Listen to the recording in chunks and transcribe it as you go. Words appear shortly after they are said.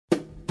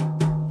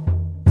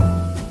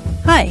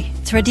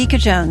It's Radhika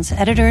Jones,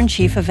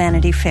 Editor-in-Chief of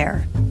Vanity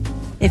Fair.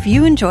 If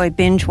you enjoy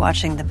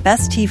binge-watching the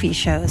best TV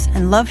shows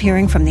and love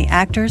hearing from the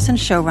actors and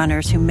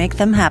showrunners who make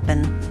them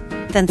happen,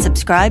 then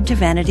subscribe to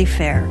Vanity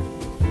Fair.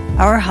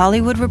 Our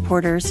Hollywood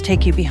reporters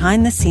take you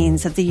behind the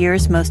scenes of the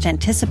year's most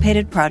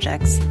anticipated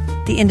projects,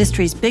 the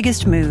industry's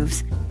biggest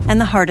moves, and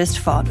the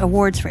hardest-fought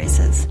awards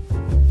races.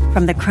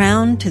 From The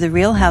Crown to The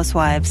Real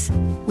Housewives,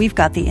 we've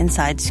got the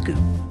inside scoop.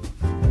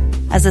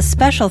 As a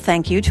special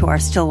thank you to our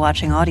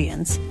still-watching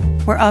audience,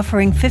 we're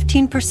offering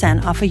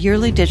 15% off a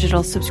yearly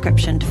digital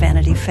subscription to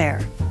Vanity Fair.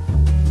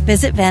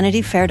 Visit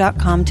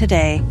vanityfair.com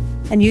today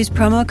and use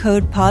promo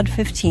code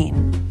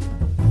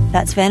POD15.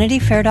 That's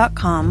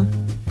vanityfair.com,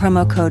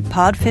 promo code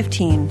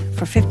POD15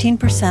 for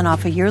 15%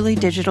 off a yearly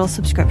digital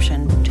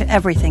subscription to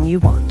everything you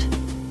want.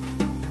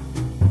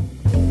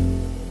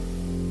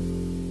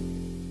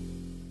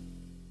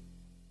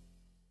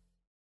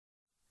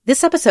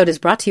 This episode is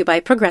brought to you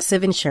by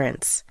Progressive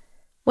Insurance.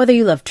 Whether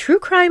you love true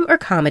crime or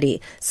comedy,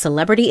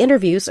 celebrity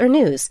interviews or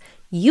news,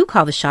 you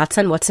call the shots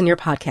on what's in your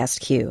podcast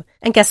queue.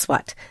 And guess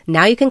what?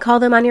 Now you can call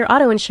them on your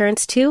auto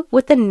insurance too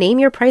with the Name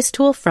Your Price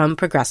tool from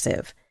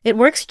Progressive. It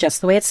works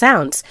just the way it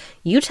sounds.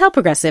 You tell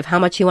Progressive how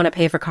much you want to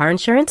pay for car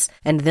insurance,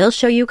 and they'll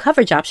show you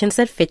coverage options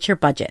that fit your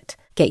budget.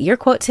 Get your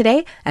quote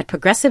today at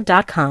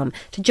Progressive.com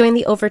to join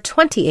the over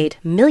 28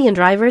 million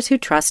drivers who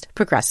trust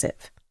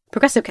Progressive.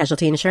 Progressive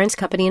Casualty Insurance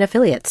Company and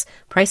Affiliates.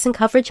 Price and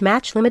coverage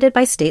match limited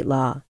by state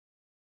law.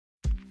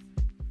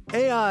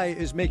 AI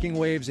is making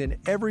waves in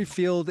every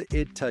field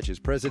it touches.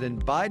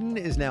 President Biden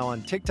is now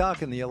on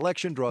TikTok, and the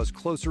election draws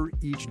closer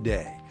each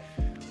day.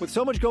 With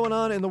so much going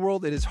on in the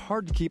world, it is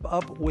hard to keep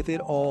up with it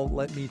all,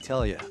 let me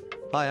tell you.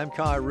 Hi, I'm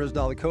Kai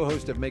Rizdal, the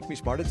co-host of Make Me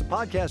Smart. It's a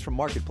podcast from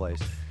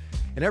Marketplace.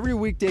 And every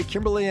weekday,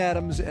 Kimberly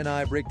Adams and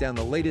I break down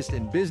the latest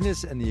in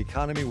business and the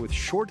economy with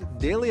short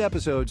daily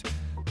episodes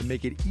to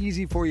make it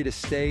easy for you to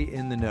stay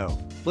in the know.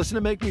 Listen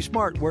to Make Me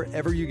Smart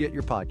wherever you get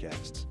your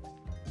podcasts.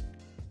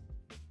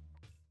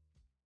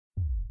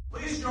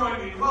 Please join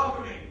me in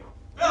welcoming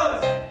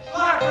Phyllis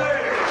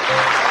Schlafly.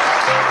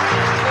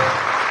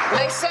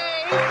 They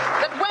say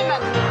that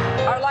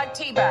women are like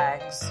tea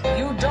bags.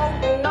 You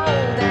don't know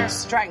their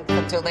strength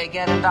until they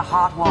get into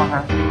hot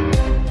water.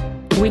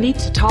 We need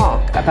to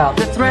talk about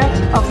the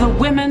threat of the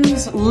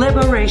women's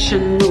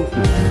liberation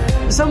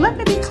movement. So let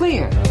me be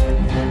clear.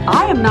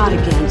 I am not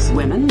against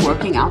women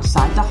working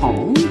outside the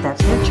home.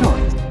 That's their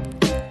choice.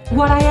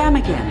 What I am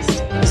against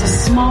is a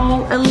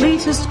small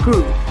elitist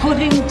group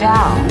putting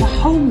down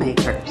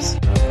homemakers.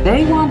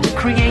 They want to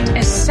create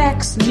a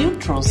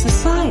sex-neutral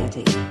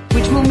society,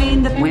 which will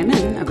mean that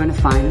women are going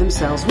to find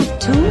themselves with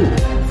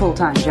 2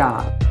 full-time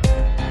jobs.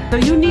 So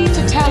you need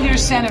to tell your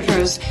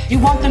senators you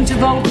want them to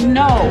vote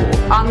no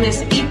on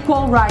this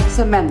Equal Rights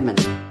Amendment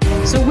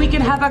so we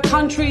can have a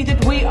country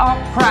that we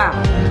are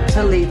proud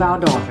to leave our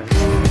daughters.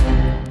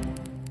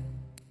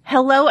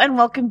 Hello and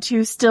welcome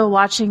to Still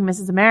Watching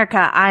Mrs. America.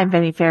 I'm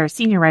Vanity Fair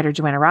senior writer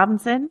Joanna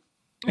Robinson.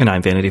 And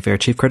I'm Vanity Fair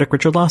chief critic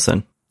Richard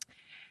Lawson.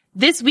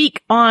 This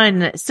week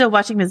on Still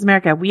Watching Mrs.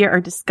 America, we are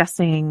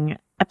discussing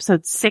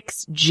episode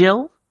 6,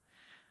 Jill,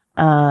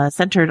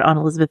 centered on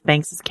Elizabeth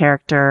Banks'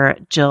 character,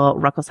 Jill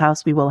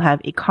Ruckelshaus. We will have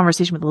a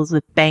conversation with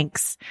Elizabeth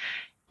Banks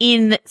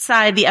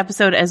inside the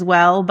episode as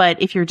well. But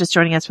if you're just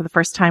joining us for the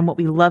first time, what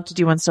we love to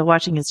do on Still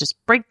Watching is just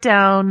break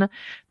down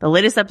the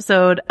latest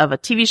episode of a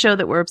TV show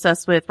that we're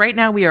obsessed with. Right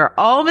now, we are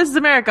all Mrs.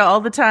 America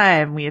all the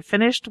time. We have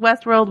finished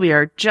Westworld. We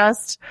are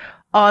just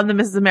on the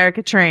Mrs.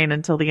 America train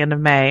until the end of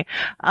May.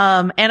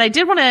 And I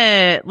did want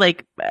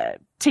to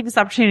take this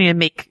opportunity to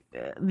make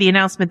the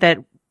announcement that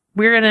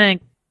we're going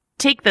to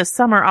take the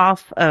summer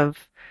off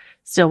of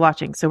Still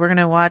Watching. So we're going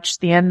to watch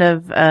the end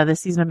of the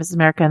season of Mrs.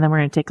 America, and then we're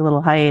going to take a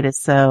little hiatus.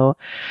 So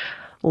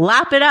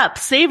lap it up,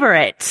 savor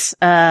it,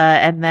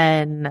 and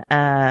then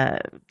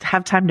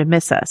have time to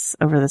miss us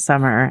over the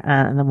summer,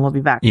 and then we'll be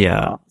back.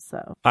 Yeah.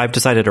 So I've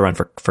decided to run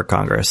for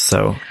Congress.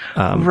 So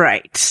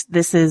right,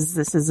 this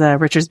is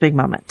Richard's big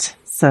moment.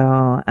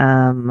 So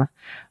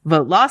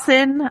vote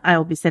Lawson. I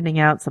will be sending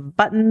out some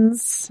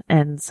buttons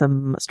and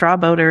some straw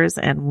voters,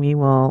 and we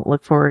will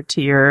look forward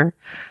to your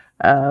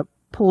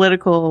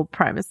political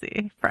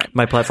primacy, friend.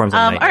 My platform's a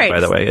nightmare, by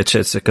the way.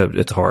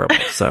 It's horrible.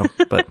 So,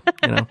 but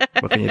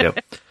what can you do?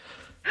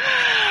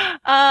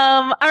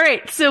 All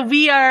right. So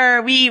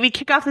we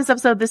kick off this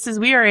episode.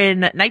 We are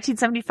in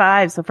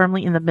 1975. So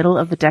firmly in the middle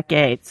of the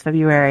decade. It's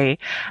February.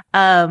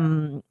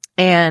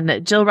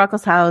 And Jill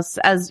Ruckelshaus,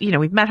 as you know,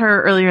 we've met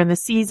her earlier in the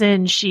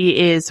season. She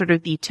is sort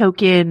of the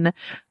token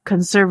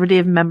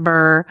conservative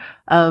member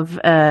of,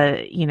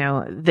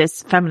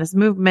 this feminist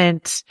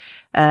movement,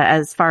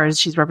 as far as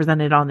she's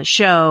represented on the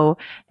show.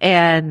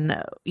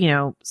 And,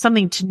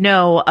 something to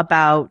know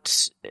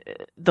about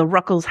the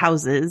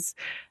Ruckelshauses,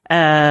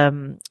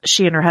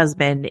 she and her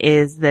husband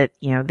is that,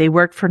 they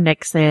worked for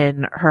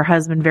Nixon. Her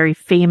husband very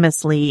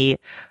famously,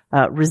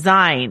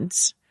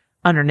 resigned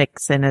under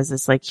Nixon as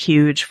this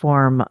huge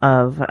form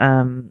of,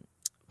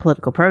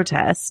 political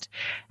protest.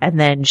 And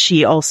then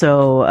she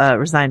also,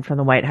 resigned from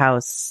the White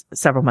House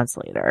several months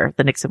later,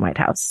 the Nixon White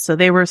House. So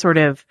they were sort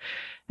of,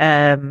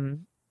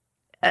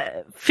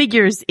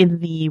 figures in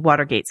the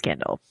Watergate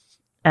scandal,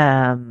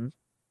 and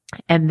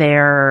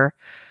their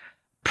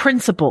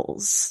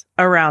principles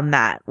around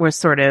that were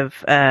sort of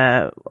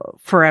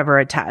forever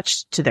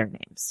attached to their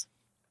names.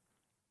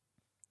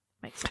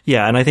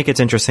 Yeah, and I think it's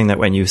interesting that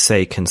when you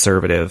say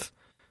conservative,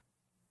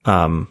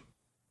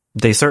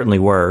 they certainly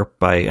were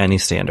by any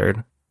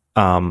standard,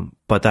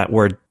 but that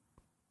word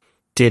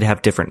did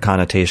have different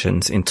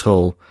connotations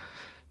until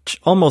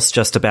almost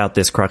just about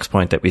this crux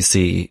point that we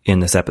see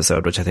in this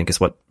episode, which I think is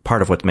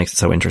part of what makes it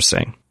so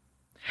interesting.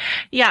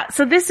 Yeah,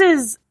 so this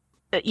is,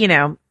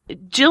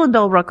 Jill and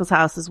Bill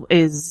Ruckelshaus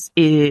is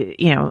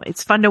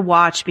it's fun to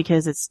watch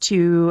because it's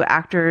two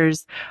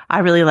actors I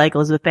really like,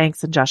 Elizabeth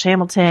Banks and Josh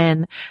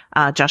Hamilton.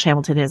 Josh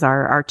Hamilton is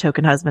our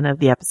token husband of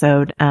the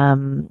episode.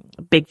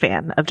 Big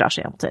fan of Josh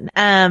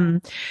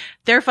Hamilton.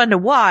 They're fun to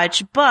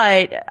watch,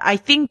 but I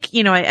think,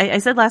 I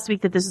said last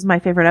week that this is my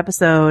favorite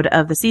episode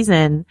of the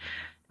season.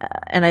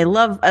 And I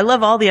love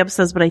all the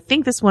episodes, but I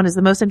think this one is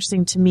the most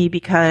interesting to me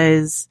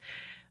because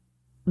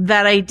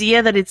that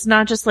idea that it's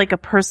not just like a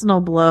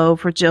personal blow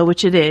for Jill,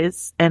 which it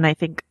is. And I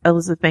think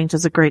Elizabeth Banks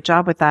does a great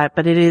job with that,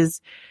 but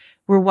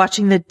we're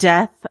watching the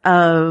death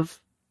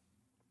of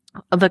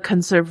a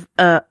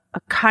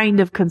kind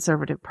of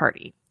conservative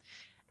party.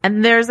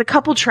 And there's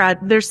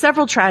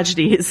several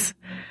tragedies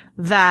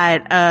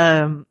that,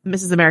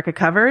 Mrs. America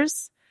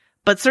covers,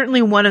 but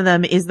certainly one of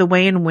them is the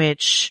way in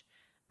which,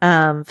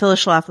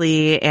 Phyllis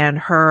Schlafly and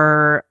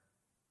her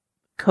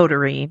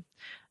coterie,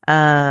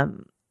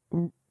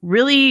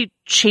 really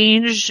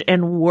changed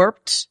and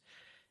warped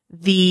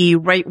the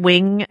right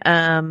wing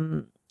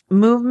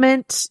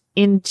movement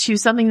into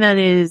something that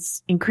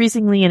is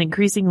increasingly,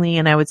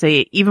 and I would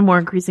say even more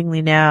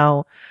increasingly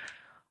now,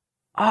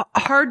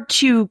 hard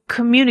to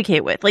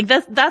communicate with. Like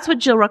that's what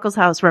Jill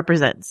Ruckelshaus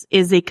represents,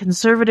 is a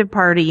conservative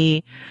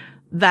party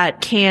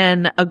that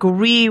can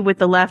agree with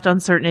the left on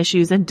certain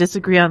issues and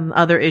disagree on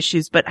other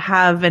issues, but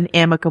have an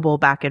amicable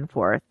back and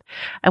forth.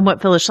 And what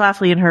Phyllis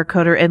Schlafly and her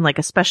coterie, and like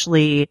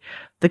especially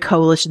the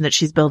coalition that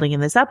she's building in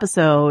this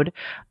episode,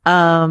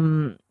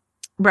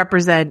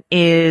 represent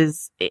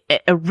is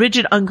a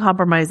rigid,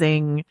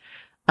 uncompromising,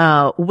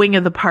 wing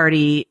of the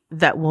party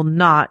that will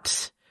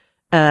not,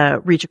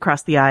 reach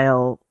across the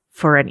aisle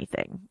for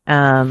anything.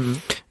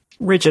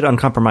 Rigid,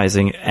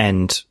 uncompromising,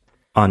 and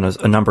on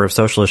a number of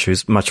social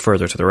issues much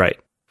further to the right.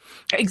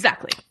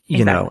 Exactly.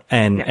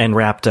 And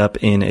wrapped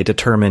up in a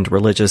determined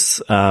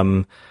religious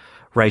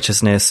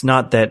righteousness.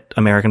 Not that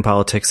American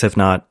politics have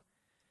not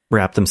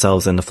wrapped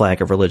themselves in the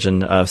flag of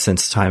religion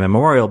since time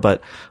immemorial,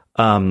 but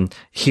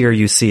here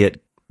you see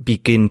it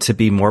begin to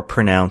be more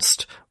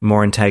pronounced,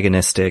 more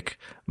antagonistic,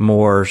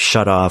 more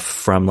shut off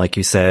from, like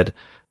you said,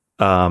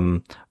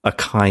 a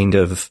kind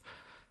of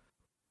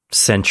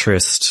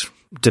centrist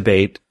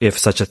debate, if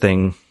such a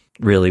thing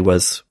really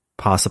was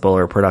possible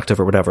or productive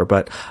or whatever.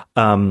 But,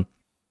 and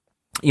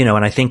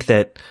I think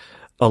that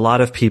a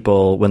lot of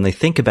people, when they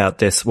think about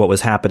this, what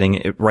was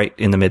happening right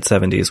in the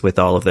mid-70s with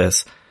all of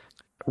this,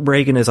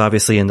 Reagan is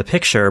obviously in the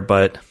picture,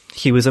 but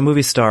he was a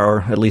movie star,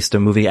 or at least a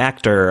movie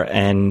actor.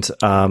 And,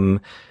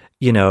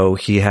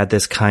 he had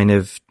this kind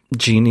of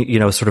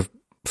sort of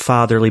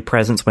fatherly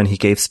presence when he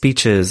gave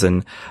speeches.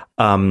 And,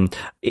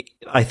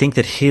 I think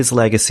that his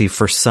legacy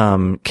for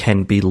some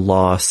can be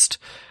lost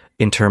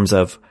in terms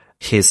of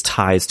his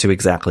ties to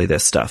exactly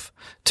this stuff,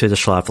 to the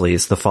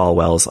Schlaflys, the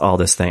Falwells, all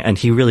this thing. And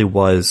he really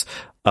was,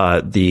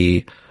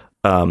 the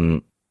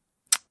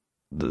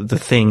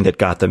thing that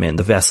got them in,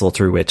 the vessel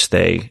through which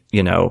they,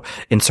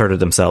 inserted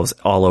themselves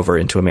all over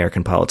into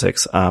American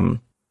politics.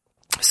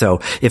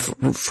 So if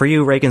for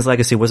you, Reagan's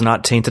legacy was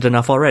not tainted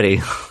enough already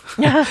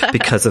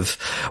because of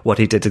what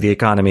he did to the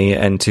economy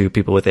and to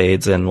people with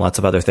AIDS and lots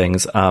of other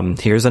things,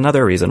 here's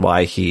another reason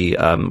why he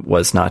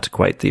was not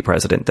quite the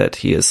president that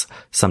he is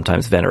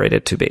sometimes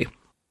venerated to be.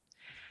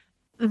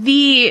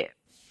 We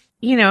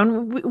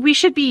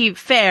should be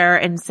fair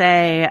and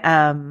say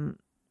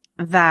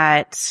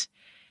that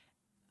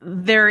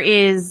there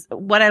is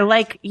what I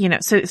like,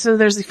 so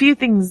there's a few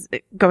things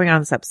going on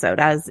in this episode,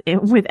 as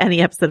with any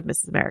episode of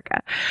Mrs.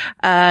 America.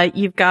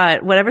 You've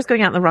got whatever's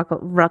going on in the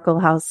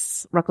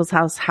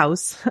Ruckelshaus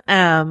house.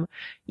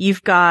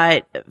 You've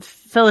got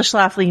Phyllis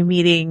Schlafly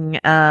meeting,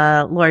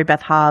 Lori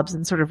Beth Hobbs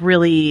and sort of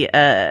really,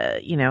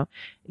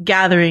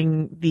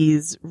 gathering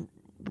these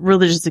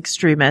religious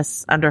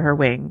extremists under her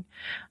wing.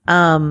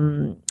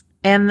 And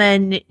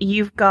then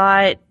you've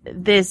got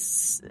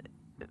this,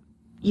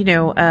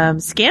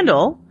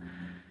 scandal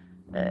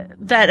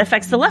that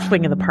affects the left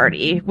wing of the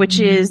party, which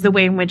is the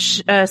way in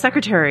which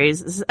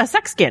secretaries, a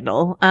sex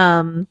scandal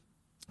in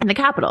the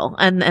Capitol,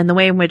 and the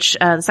way in which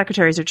the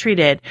secretaries are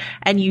treated.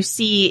 And you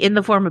see in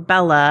the form of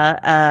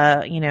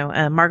Bella,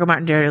 Margot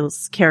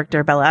Martindale's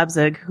character, Bella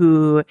Abzug,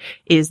 who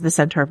is the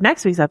center of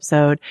next week's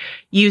episode,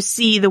 you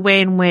see the way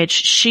in which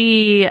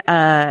she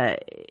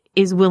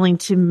is willing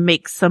to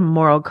make some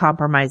moral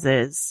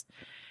compromises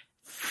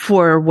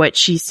for what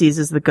she sees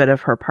as the good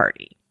of her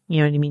party. You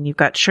know what I mean? You've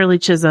got Shirley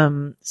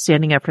Chisholm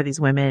standing up for these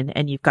women,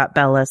 and you've got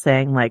Bella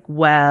saying like,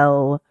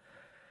 well,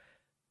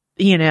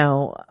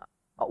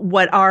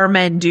 what our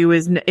men do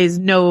is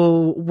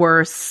no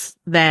worse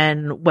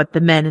than what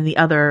the men on the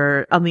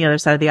other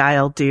side of the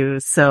aisle do.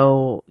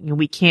 So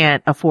we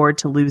can't afford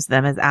to lose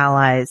them as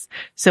allies.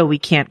 So we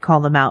can't call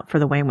them out for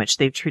the way in which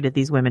they've treated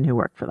these women who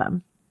work for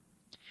them.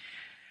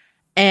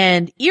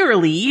 And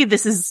eerily,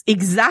 this is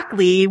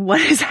exactly what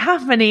is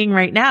happening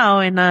right now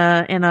in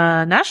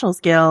a national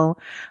scale,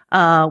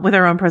 with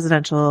our own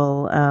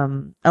presidential,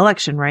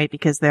 election, right?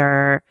 Because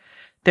there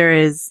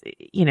is,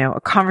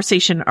 a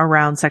conversation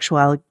around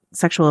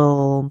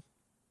sexual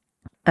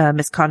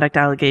misconduct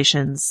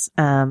allegations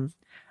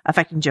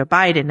affecting Joe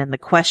Biden, and the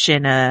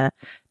question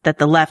that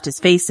the left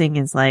is facing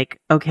is like,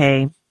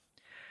 okay,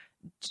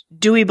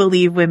 do we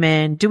believe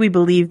women? Do we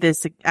believe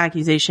this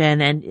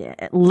accusation?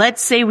 And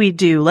let's say we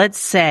do. Let's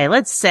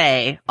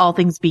say all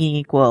things being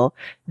equal,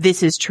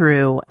 this is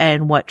true,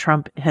 and what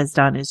Trump has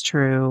done is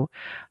true.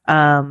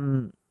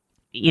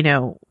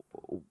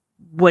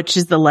 Which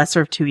is the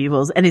lesser of two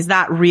evils, and is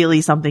that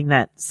really something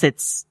that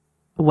sits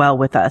well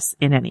with us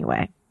in any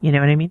way? You know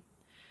what I mean?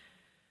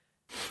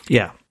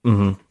 Yeah.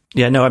 Mm-hmm.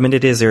 Yeah. No, I mean,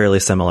 it is eerily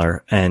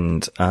similar.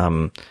 And,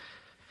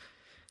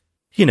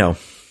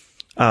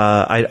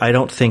 I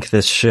don't think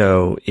this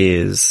show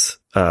is,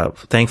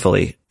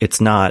 thankfully,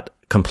 it's not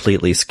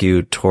completely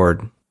skewed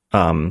toward,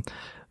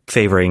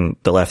 favoring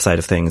the left side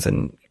of things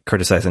and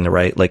criticizing the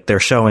right. Like, they're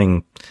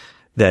showing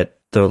that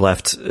the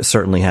left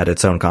certainly had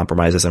its own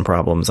compromises and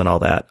problems and all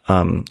that.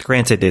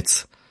 Granted,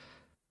 it's,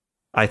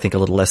 I think, a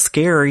little less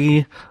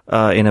scary,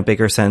 in a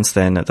bigger sense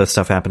than the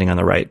stuff happening on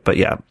the right. But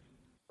yeah,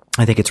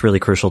 I think it's really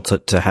crucial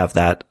to have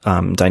that,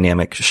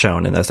 dynamic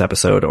shown in this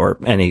episode, or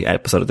any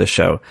episode of this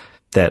show,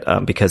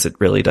 that, because it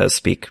really does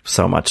speak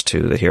so much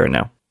to the here and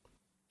now.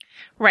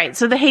 Right.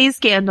 So the Hayes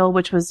scandal,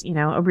 which was,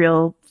 a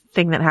real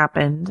thing that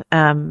happened,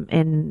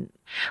 in,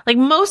 like,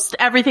 most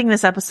everything in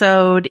this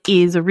episode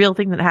is a real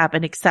thing that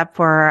happened, except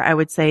for, I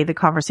would say, the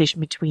conversation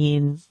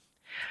between,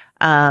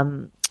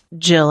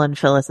 Jill and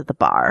Phyllis at the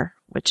bar,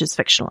 which is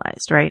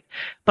fictionalized, right?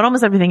 But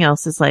almost everything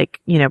else is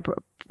like,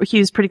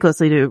 hews pretty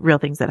closely to real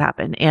things that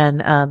happen.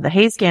 And, the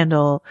Hayes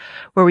scandal,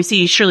 where we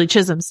see Shirley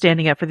Chisholm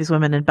standing up for these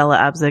women and Bella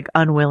Abzug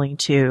unwilling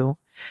to,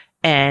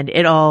 and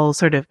it all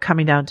sort of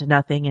coming down to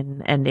nothing.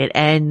 And it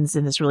ends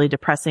in this really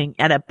depressing,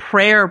 at a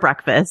prayer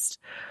breakfast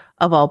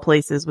of all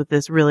places, with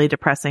this really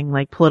depressing,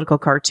 like, political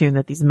cartoon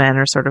that these men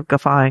are sort of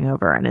guffawing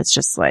over. And it's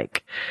just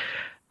like,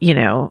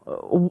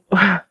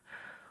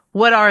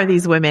 what are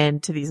these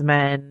women to these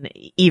men,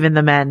 even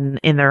the men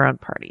in their own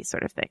party,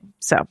 sort of thing.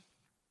 So,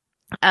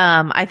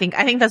 I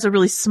think that's a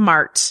really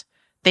smart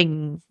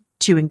thing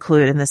to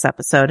include in this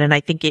episode. And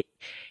I think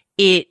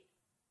it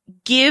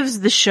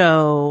gives the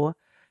show,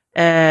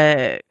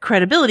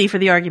 credibility for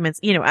the arguments.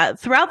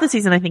 Throughout the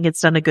season, I think it's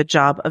done a good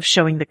job of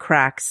showing the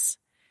cracks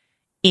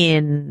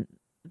in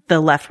the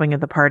left wing of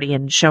the party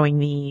and showing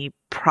the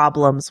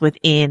problems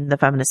within the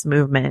feminist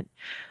movement.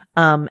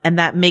 And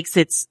that makes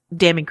its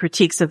damning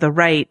critiques of the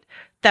right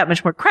that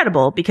much more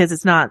credible, because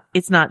it's not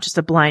just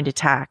a blind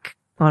attack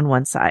on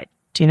one side.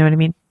 Do you know what I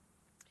mean?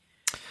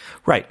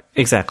 Right.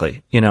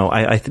 Exactly.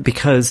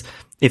 Because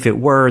if it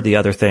were the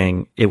other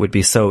thing, it would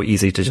be so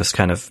easy to just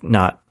kind of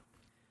not,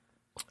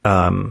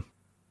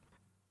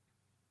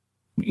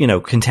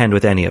 contend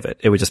with any of it.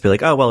 It would just be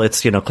like, oh, well,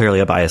 it's, clearly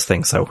a biased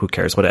thing, so who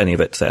cares what any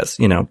of it says,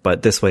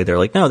 but this way they're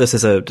like, no, this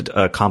is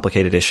a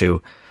complicated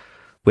issue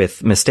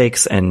with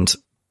mistakes and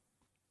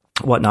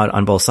whatnot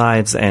on both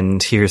sides.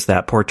 And here's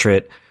that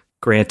portrait.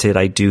 Granted,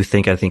 I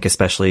think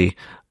especially,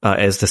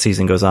 as the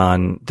season goes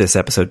on, this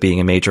episode being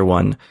a major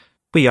one,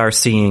 we are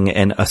seeing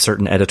a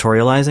certain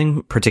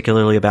editorializing,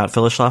 particularly about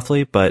Phyllis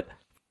Schlafly, but,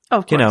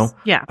 of course.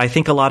 Yeah. I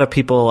think a lot of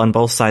people on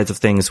both sides of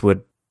things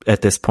would,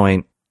 at this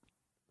point,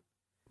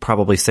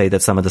 probably say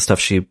that some of the stuff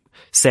she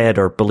said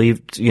or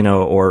believed,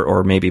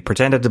 or maybe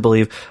pretended to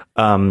believe,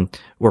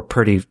 were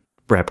pretty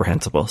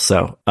reprehensible.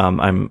 So,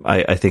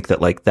 I think that,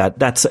 like,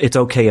 it's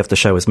okay if the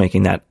show is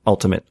making that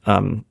ultimate,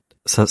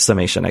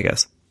 summation, I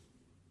guess.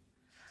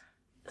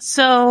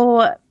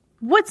 So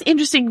what's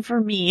interesting for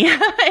me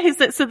is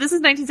that, so this is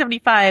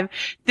 1975.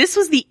 This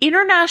was the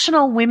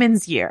International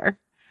Women's Year.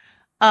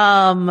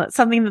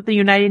 Something that the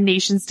United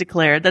Nations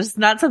declared. That is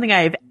not something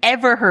I have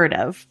ever heard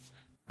of.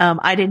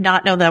 I did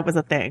not know that was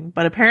a thing,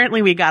 but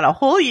apparently we got a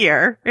whole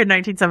year in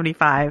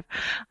 1975.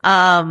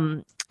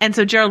 And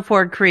so Gerald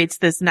Ford creates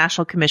this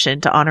national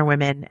commission to honor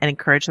women and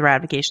encourage the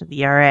ratification of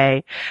the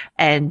ERA.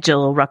 And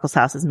Jill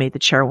Ruckelshaus is made the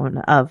chairwoman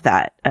of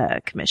that,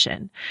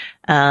 commission.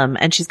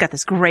 And she's got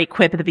this great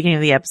quip at the beginning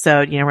of the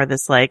episode, where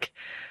this, like,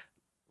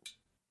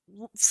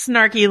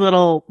 snarky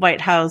little White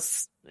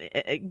House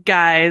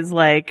guy's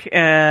like,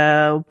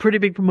 pretty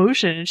big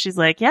promotion. And she's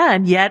like, yeah,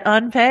 and yet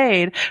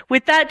unpaid,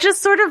 with that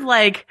just sort of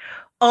like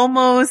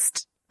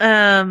almost,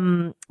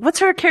 what's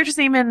her character's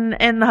name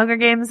in the Hunger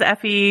Games?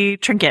 Effie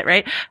Trinket,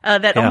 right?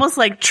 That almost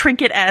like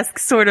Trinket-esque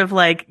sort of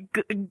like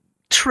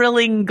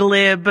trilling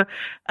glib,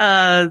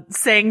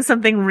 saying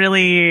something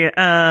really,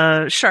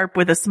 sharp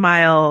with a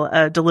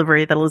smile,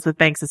 delivery that Elizabeth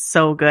Banks is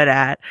so good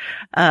at,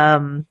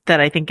 that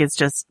I think is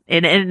just,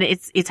 and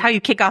it's how you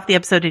kick off the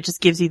episode. It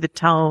just gives you the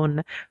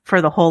tone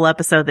for the whole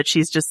episode that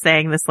she's just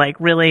saying this like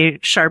really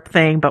sharp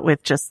thing, but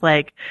with just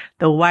like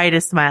the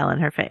widest smile on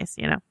her face,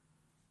 you know?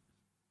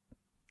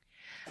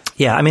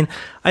 Yeah. I mean,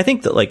 I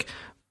think that like,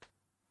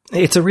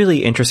 it's a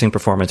really interesting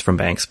performance from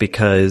Banks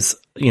because,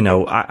 you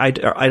know, I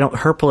don't,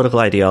 her political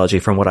ideology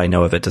from what I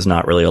know of it does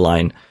not really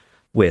align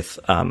with,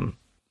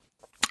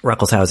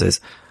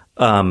 Ruckelshaus's.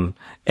 And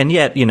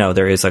yet, you know,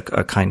 there is a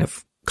kind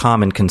of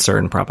common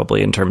concern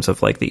probably in terms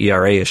of like the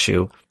ERA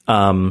issue.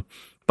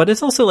 But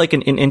it's also like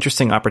an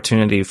interesting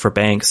opportunity for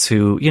Banks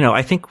who, you know,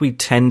 I think we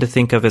tend to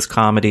think of as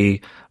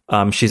comedy.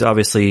 She's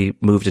obviously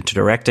moved into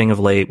directing of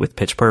late with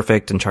Pitch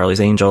Perfect and Charlie's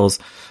Angels.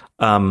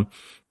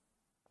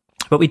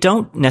 But we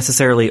don't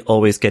necessarily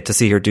always get to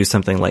see her do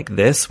something like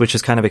this, which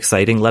is kind of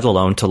exciting, let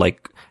alone to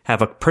like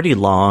have a pretty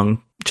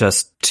long,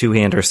 just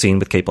two-hander scene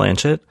with Cate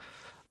Blanchett.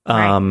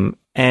 Right.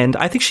 And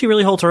I think she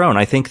really holds her own.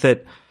 I think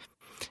that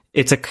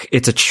it's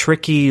a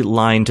tricky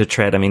line to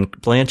tread. I mean,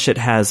 Blanchett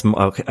has,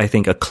 I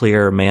think, a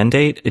clear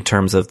mandate in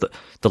terms of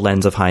the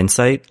lens of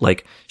hindsight.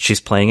 Like, she's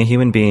playing a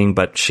human being,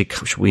 but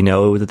we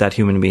know that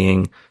human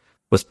being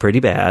was pretty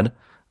bad.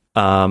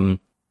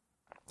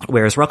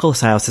 Whereas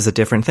Ruckelshaus is a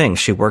different thing.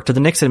 She worked in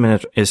the Nixon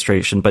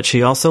administration, but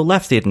she also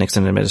left the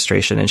Nixon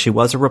administration, and she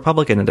was a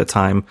Republican at a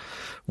time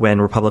when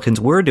Republicans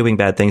were doing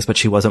bad things, but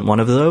she wasn't one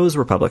of those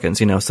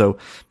Republicans, you know, so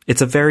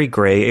it's a very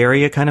gray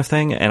area kind of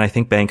thing. And I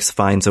think Banks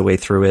finds a way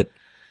through it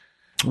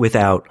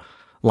without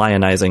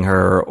lionizing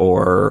her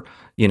or,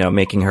 you know,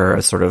 making her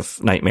a sort of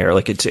nightmare.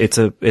 Like it's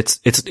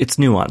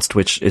nuanced,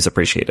 which is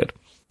appreciated.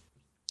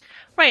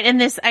 Right.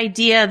 And this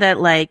idea that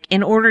like,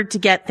 in order to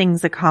get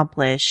things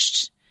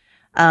accomplished,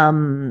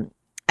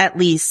 at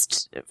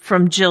least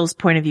from Jill's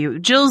point of view,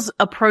 Jill's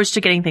approach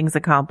to getting things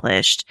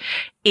accomplished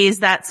is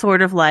that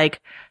sort of like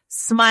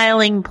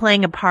smiling,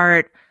 playing a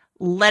part,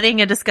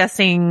 letting a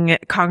disgusting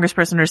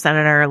congressperson or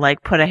senator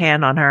like put a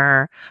hand on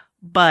her,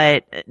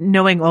 but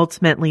knowing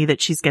ultimately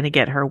that she's going to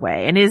get her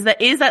way. And is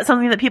that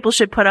something that people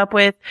should put up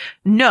with?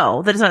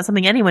 No, that is not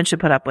something anyone should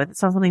put up with.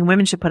 It's not something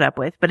women should put up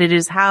with, but it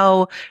is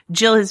how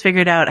Jill has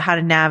figured out how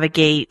to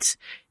navigate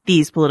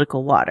these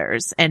political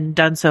waters and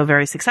done so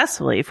very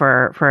successfully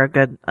for a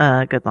good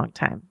long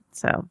time.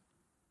 So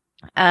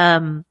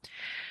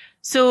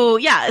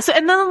yeah. So,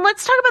 and then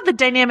let's talk about the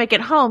dynamic at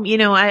home. You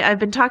know, I've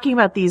been talking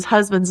about these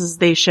husbands as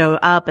they show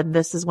up, and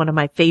this is one of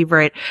my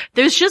favorite.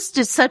 There's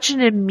just such an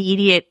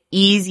immediate,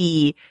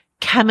 easy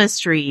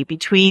chemistry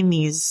between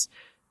these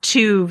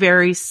two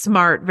very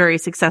smart, very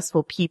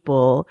successful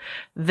people.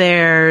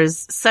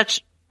 There's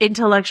such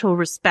intellectual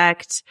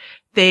respect.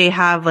 They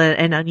have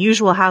an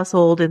unusual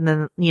household, and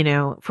then, you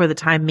know, for the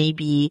time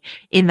maybe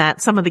in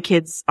that some of the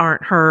kids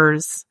aren't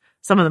hers.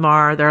 Some of them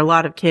are. There are a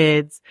lot of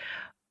kids.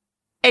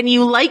 And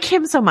you like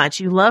him so much.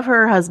 You love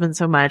her husband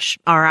so much,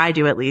 or I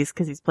do at least,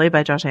 because he's played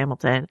by Josh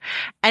Hamilton.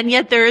 And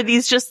yet there are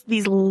these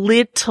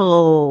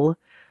little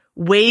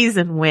ways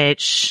in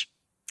which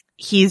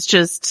he's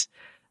just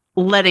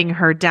letting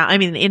her down. I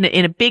mean,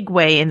 in a big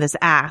way in this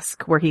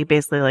ask, where he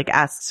basically like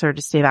asks her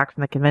to stay back from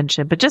the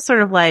convention, but just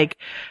sort of like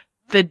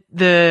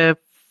the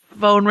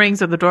phone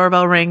rings or the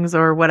doorbell rings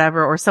or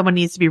whatever, or someone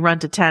needs to be run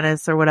to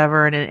tennis or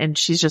whatever. And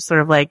she's just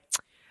sort of like,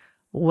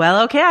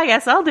 well, okay, I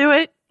guess I'll do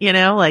it. You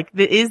know, like,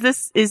 is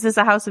this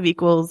a house of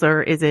equals,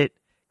 or is it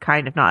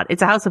kind of not?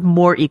 It's a house of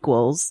more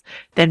equals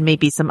than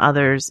maybe some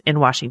others in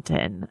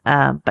Washington,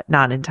 but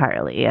not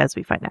entirely, as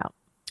we find out.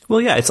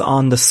 Well, yeah, it's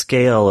on the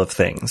scale of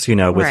things, you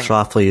know, with right.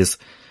 Schlafly's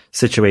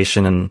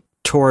situation and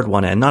toward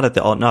one end, not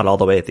all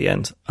the way at the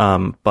end.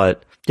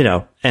 But, you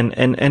know, and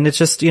it's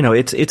just, you know,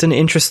 it's an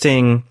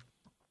interesting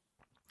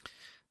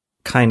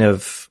kind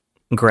of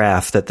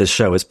graph that this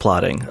show is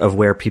plotting of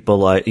where people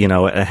like, you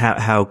know,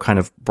 how kind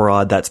of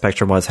broad that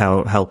spectrum was,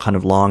 how kind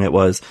of long it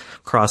was,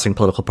 crossing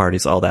political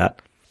parties, all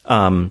that.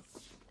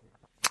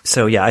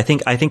 So yeah, I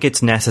think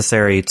it's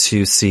necessary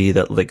to see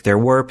that like there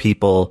were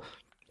people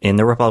in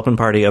the Republican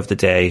Party of the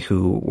day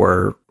who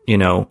were, you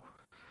know,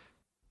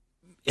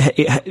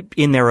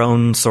 in their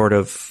own sort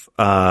of,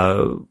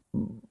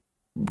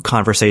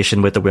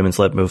 conversation with the women's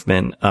lib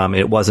movement.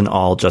 It wasn't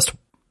all just,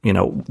 you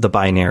know, the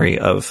binary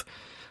of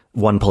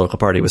one political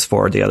party was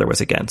for, the other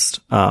was against.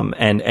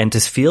 And to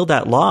feel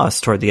that loss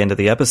toward the end of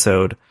the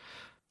episode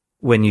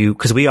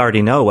because we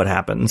already know what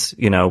happens,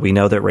 you know, we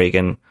know that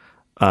Reagan,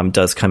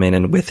 does come in,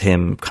 and with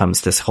him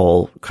comes this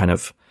whole kind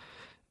of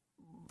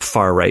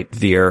far right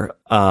veer.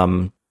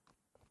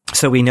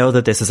 So we know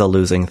that this is a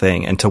losing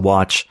thing, and to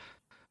watch,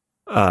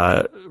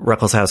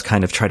 Ruckelshaus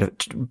kind of try to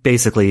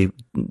basically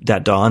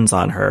that dawns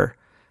on her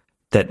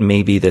that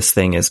maybe this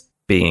thing is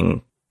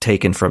being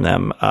taken from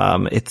them.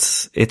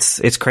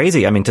 It's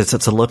crazy. I mean,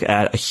 to look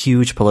at a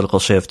huge political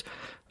shift,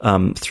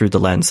 through the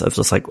lens of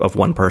just like of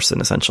one person,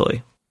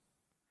 essentially.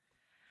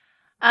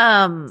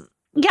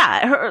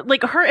 Yeah,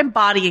 her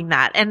embodying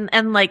that.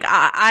 And like,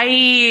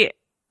 I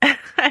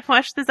I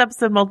watched this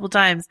episode multiple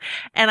times,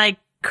 and I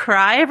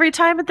cry every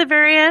time at the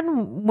very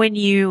end when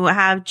you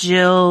have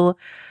Jill's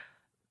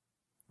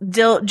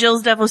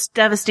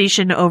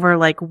devastation over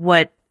like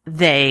what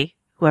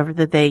whoever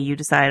the they you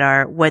decide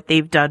are, what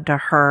they've done to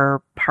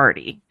her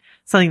party.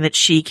 Something that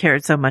she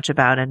cared so much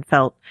about and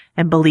felt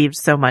and believed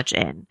so much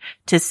in,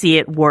 to see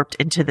it warped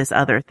into this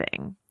other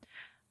thing,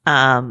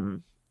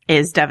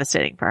 is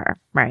devastating for her.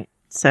 Right.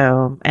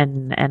 So,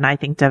 and I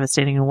think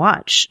devastating to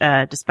watch,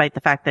 despite the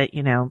fact that,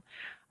 you know,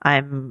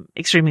 I'm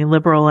extremely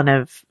liberal and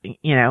have,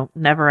 you know,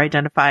 never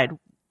identified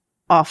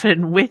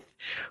often with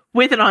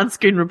an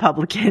on-screen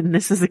Republican.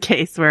 This is a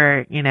case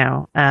where, you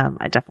know,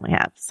 I definitely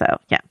have. So,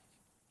 yeah.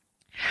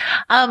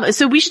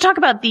 So we should talk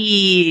about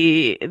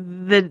the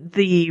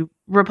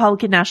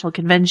Republican National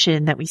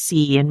Convention that we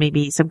see, and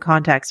maybe some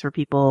context for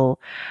people,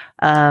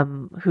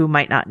 who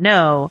might not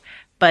know.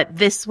 But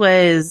this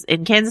was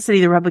in Kansas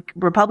City, the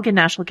Republican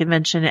National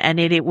Convention, and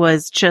it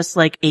was just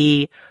like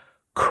a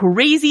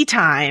crazy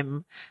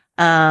time,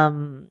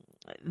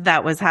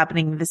 that was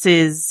happening. This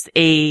is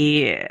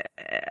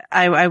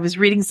I was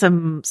reading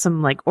some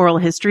like oral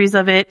histories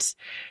of it,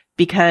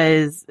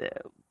 because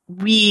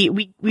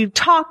we've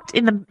talked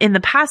in the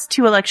past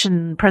two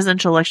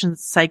presidential election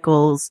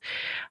cycles.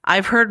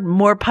 I've heard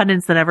more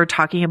pundits than ever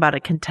talking about a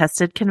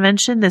contested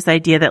convention. This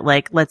idea that,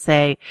 like, let's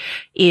say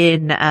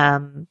in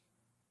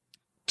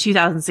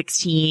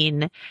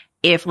 2016,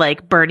 if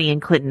like Bernie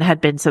and Clinton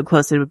had been so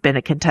close, it would have been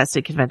a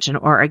contested convention.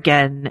 Or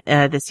again,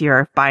 this year,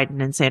 if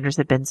Biden and Sanders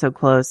had been so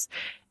close,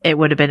 it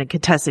would have been a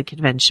contested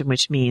convention,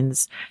 which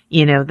means,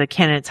 you know, the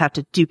candidates have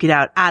to duke it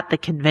out at the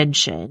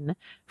convention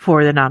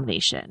for the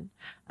nomination.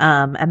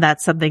 And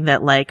that's something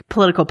that like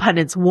political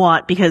pundits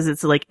want, because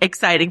it's like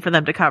exciting for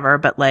them to cover,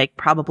 but like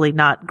probably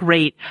not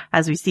great,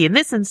 as we see in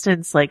this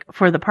instance, like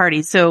for the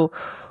party. So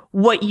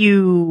what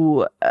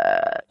you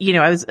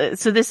know,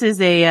 so this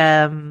is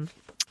a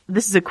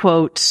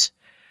quote,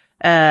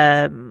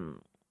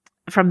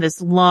 from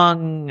this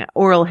long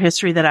oral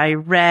history that I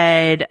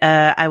read.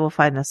 I will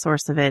find the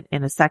source of it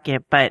in a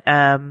second, but,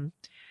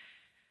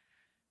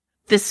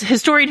 this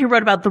historian who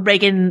wrote about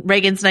Reagan's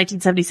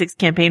 1976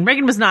 campaign,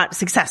 Reagan was not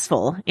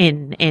successful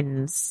in,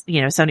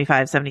 you know,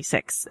 75,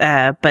 76.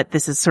 But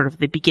this is sort of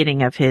the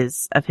beginning of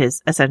his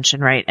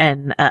ascension, right?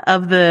 And,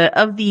 of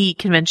the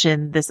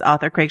convention, this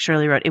author, Craig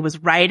Shirley, wrote, it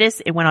was riotous.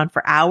 It went on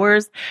for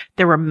hours.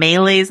 There were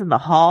melees in the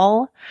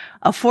hall.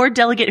 A Ford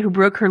delegate who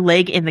broke her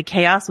leg in the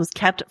chaos was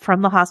kept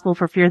from the hospital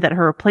for fear that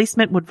her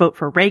replacement would vote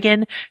for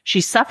Reagan.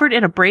 She suffered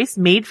in a brace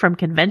made from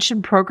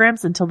convention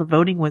programs until the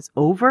voting was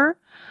over.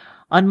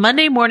 On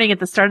Monday morning at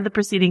the start of the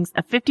proceedings,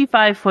 a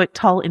 55-foot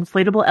tall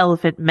inflatable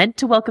elephant meant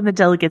to welcome the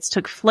delegates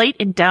took flight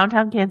in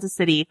downtown Kansas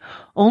City,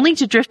 only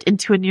to drift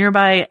into a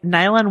nearby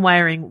nylon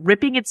wiring,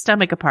 ripping its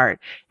stomach apart.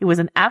 It was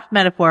an apt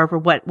metaphor for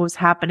what was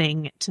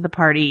happening to the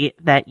party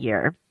that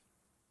year.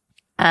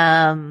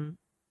 And,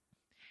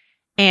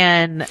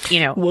 you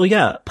know. Well,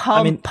 yeah.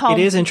 It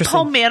is interesting.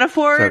 Paul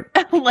Manafort,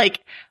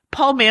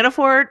 Paul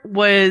Manafort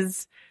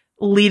was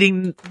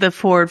leading the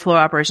forward flow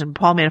operation.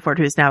 Paul Manafort,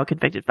 who is now a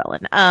convicted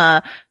felon.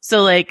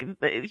 So like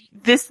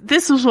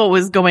this was what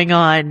was going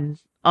on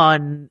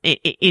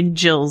in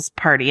Jill's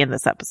party in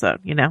this episode,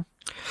 you know?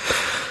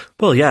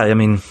 Well, yeah. I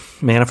mean,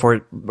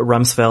 Manafort,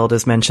 Rumsfeld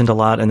is mentioned a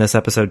lot in this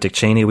episode. Dick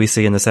Cheney we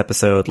see in this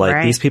episode. Like,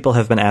 right. These people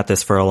have been at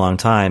this for a long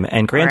time.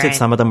 And granted, right.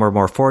 Some of them were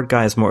more Ford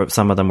guys,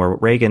 some of them were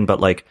Reagan, but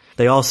like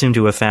they all seem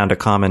to have found a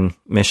common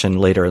mission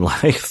later in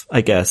life,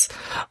 I guess.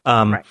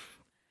 Right.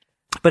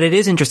 But it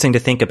is interesting to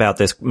think about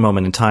this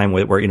moment in time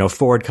where, you know,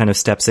 Ford kind of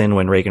steps in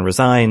when Reagan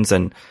resigns,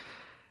 and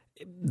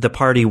the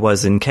party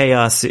was in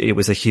chaos. It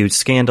was a huge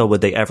scandal. Would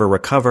they ever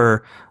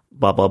recover?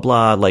 Blah, blah,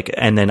 blah. Like,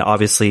 and then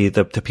obviously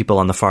the people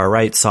on the far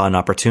right saw an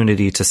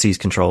opportunity to seize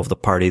control of a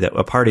party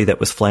that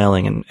was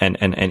flailing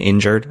and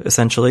injured,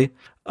 essentially.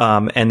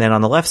 And then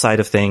on the left side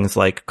of things,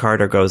 like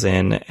Carter goes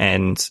in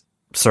and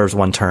serves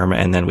one term,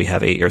 and then we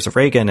have 8 years of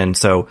Reagan. And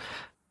so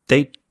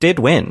they did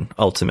win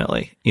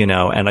ultimately, you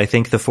know, and I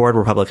think the Ford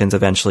Republicans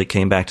eventually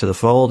came back to the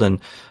fold,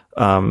 and,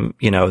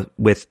 you know,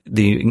 with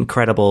the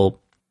incredible,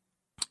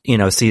 you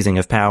know, seizing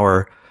of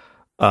power,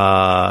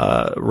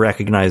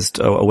 recognized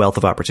a wealth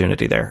of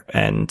opportunity there.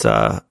 And,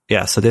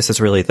 yeah, so this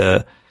is really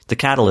the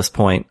catalyst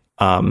point.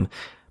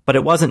 But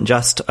it wasn't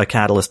just a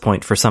catalyst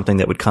point for something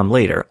that would come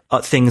later.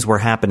 Things were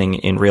happening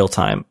in real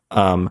time,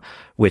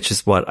 which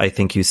is what I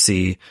think you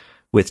see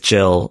with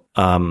Jill,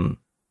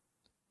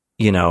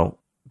 you know,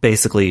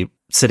 basically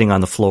sitting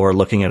on the floor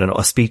looking at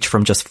a speech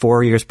from just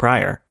 4 years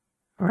prior,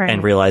 right,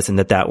 and realizing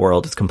that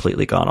world is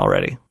completely gone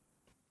already.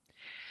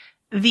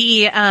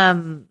 The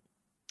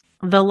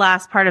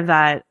last part of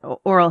that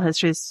oral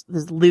history is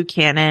Lou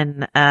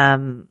Cannon.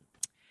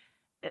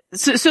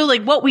 So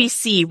like what we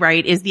see,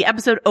 right, is the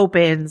episode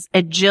opens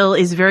and Jill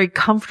is very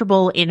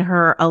comfortable in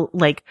her,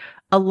 like,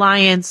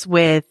 alliance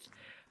with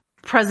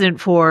President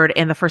Ford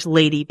and the First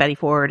Lady, Betty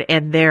Ford,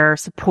 and their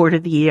support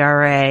of the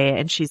ERA.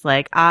 And she's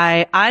like,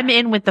 I'm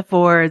in with the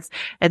Fords,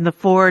 and the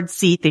Fords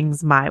see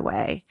things my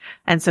way.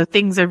 And so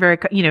things are very,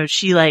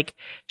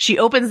 she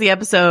opens the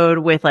episode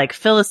with like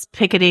Phyllis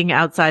picketing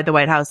outside the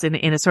White House in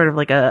a sort of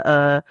like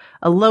a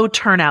low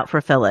turnout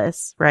for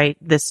Phyllis, right?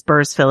 This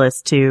spurs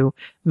Phyllis to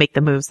make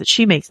the moves that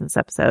she makes in this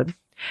episode.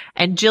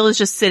 And Jill is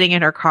just sitting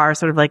in her car,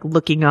 sort of like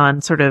looking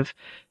on, sort of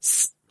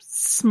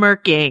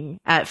smirking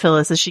at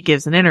Phyllis as she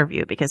gives an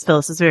interview, because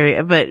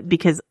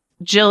because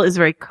Jill is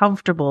very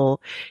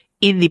comfortable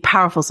in the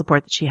powerful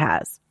support that she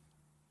has.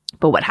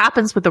 But what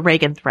happens with the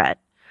Reagan threat,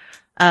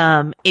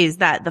 is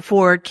that the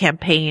Ford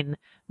campaign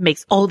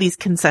makes all these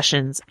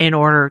concessions in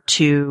order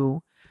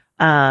to,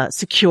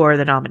 secure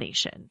the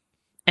nomination.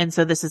 And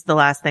so this is the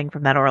last thing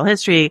from that oral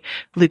history.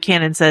 Luke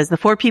Cannon says, the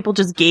Ford people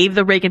just gave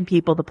the Reagan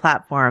people the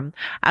platform.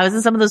 I was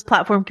in some of those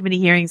platform committee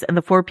hearings, and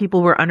the Ford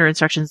people were under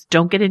instructions,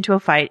 don't get into a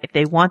fight. If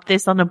they want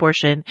this on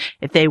abortion,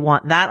 if they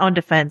want that on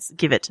defense,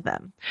 give it to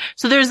them.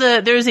 So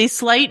there's a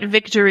slight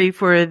victory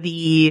for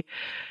the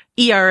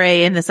ERA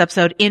in this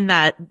episode, in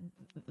that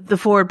the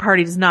Ford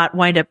party does not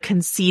wind up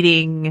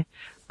conceding,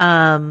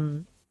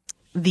 the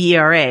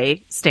ERA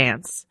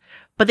stance,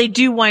 but they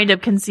do wind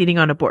up conceding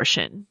on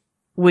abortion,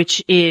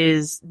 which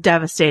is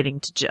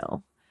devastating to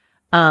Jill.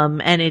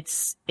 And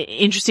it's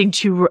interesting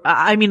to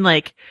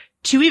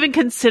even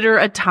consider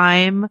a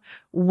time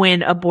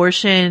when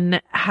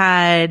abortion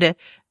had,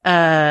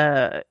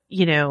 bipartisan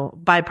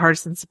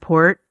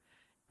support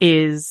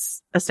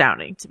is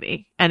astounding to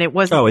me. And it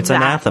wasn't it's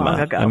anathema. Long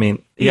ago. I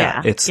mean,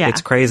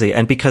 it's crazy.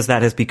 And because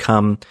that has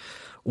become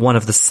one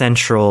of the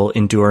central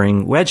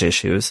enduring wedge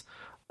issues,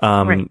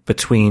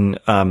 between,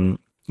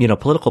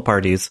 political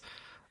parties.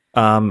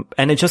 And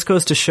it just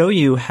goes to show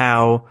you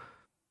how,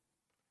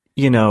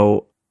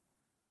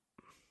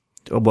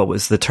 what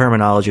was the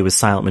terminology was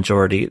silent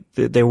majority.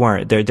 They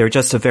weren't. They're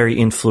just a very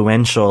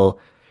influential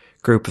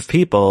group of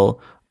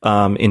people,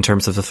 in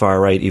terms of the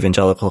far right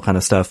evangelical kind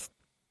of stuff.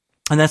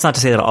 And that's not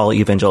to say that all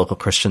evangelical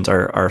Christians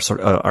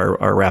are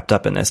wrapped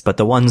up in this, but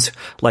the ones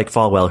like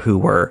Falwell who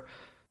were,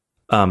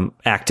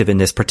 active in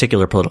this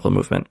particular political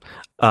movement,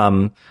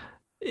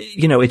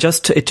 it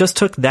just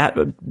took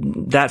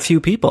that few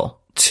people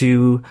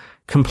to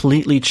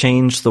completely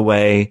change the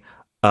way,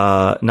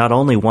 not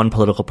only one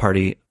political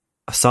party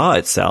saw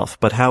itself,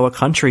 but how a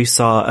country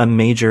saw a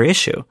major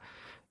issue.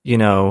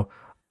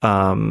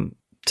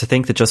 To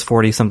think that just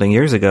 40 something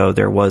years ago,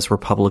 there was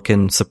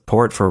Republican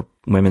support for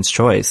women's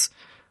choice.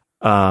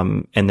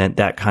 And then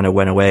that kind of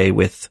went away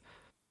with,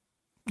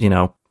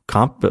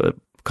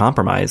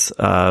 compromise,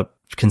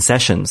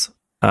 concessions,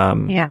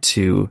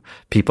 to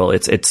people.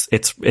 It's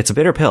a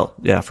bitter pill.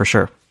 Yeah, for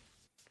sure.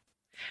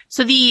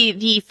 So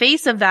the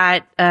face of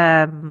that,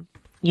 the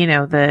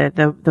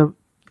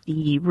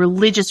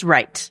religious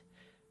right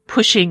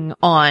pushing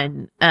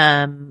on,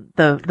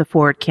 the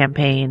Ford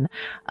campaign,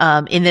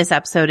 in this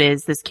episode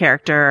is this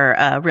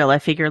character, real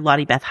life figure,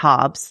 Lottie Beth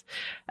Hobbs,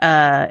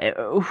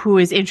 who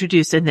is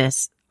introduced in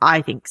this,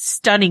 I think,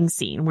 stunning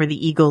scene where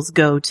the Eagles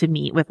go to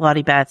meet with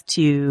Lottie Beth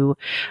to,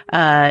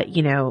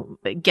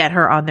 get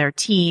her on their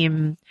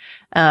team.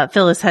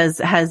 Phyllis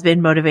has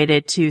been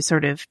motivated to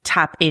sort of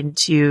tap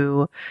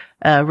into,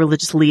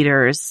 religious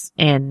leaders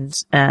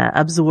and,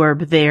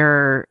 absorb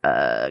their,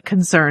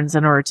 concerns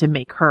in order to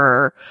make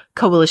her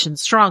coalition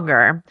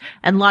stronger.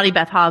 And Lottie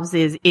Beth Hobbs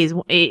is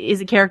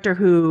a character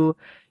who,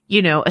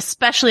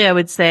 especially I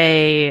would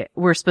say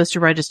we're supposed to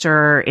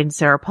register in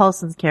Sarah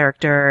Paulson's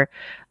character,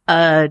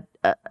 a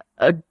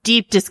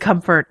deep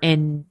discomfort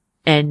and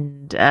I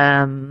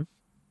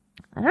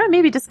don't know,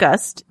 maybe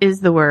disgust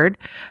is the word,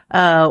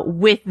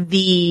 with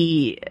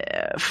the,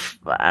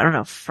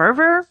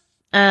 fervor,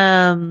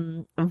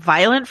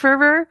 violent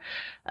fervor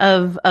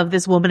of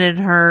this woman and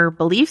her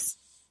beliefs.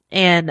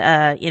 And,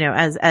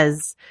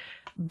 as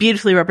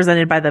beautifully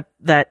represented by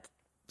that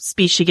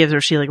speech she gives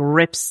where she like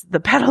rips the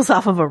petals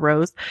off of a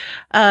rose.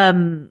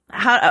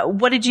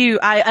 What did you,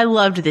 I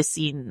loved this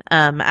scene,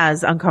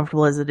 as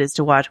uncomfortable as it is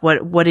to watch.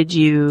 What did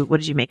you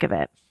make of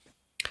it?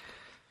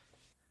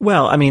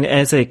 Well, I mean,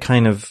 as a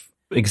kind of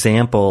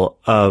example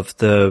of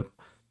the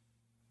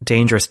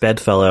dangerous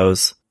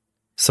bedfellows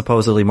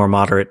supposedly more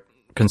moderate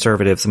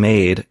conservatives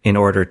made in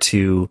order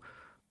to,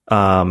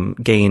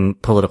 gain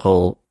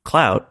political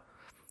clout,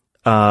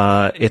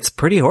 it's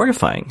pretty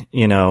horrifying,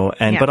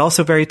 but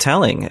also very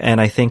telling.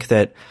 And I think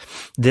that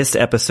this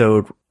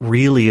episode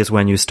really is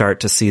when you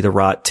start to see the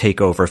rot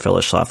take over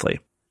Phyllis Schlafly.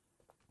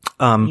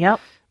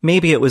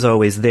 Maybe it was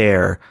always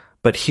there,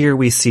 but here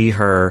we see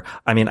her.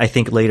 I mean, I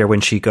think later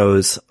when she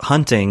goes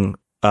hunting,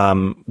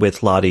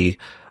 with Lottie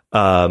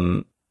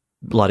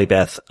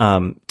Beth,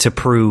 to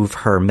prove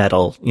her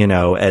mettle,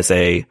 as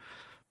a,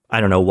 I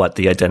don't know what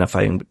the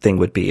identifying thing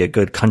would be, a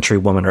good country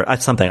woman or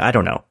something. I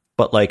don't know,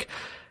 but like,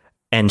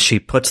 and she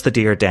puts the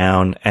deer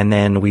down, and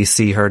then we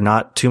see her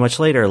not too much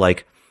later,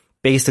 like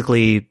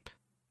basically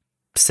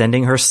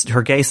sending her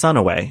gay son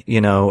away,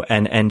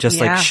 and just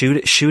like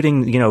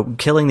shooting,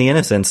 killing the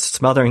innocents,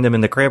 smothering them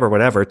in the crib or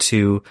whatever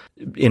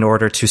in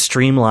order to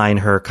streamline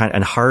her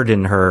and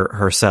harden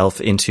herself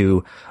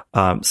into,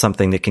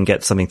 something that can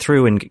get something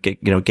through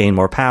and gain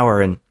more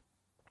power. And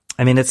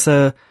I mean, it's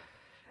a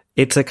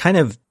kind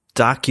of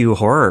docu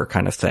horror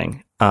kind of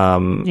thing.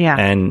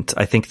 And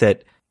I think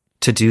that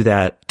to do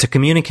that, to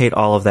communicate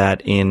all of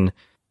that in,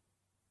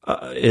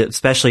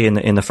 especially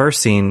in the first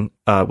scene,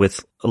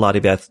 with Lottie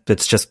Beth,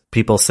 it's just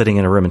people sitting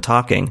in a room and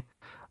talking,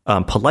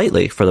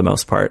 politely for the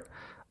most part.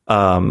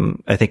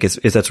 I think is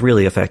that's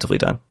really effectively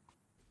done.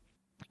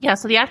 Yeah.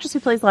 So the actress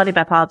who plays Lottie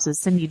Beth Hobbs is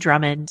Cindy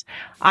Drummond.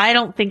 I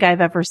don't think I've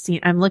ever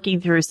seen, I'm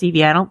looking through her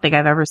CV. I don't think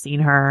I've ever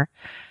seen her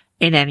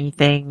in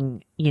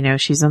anything.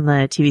 She's on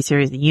the TV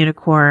series The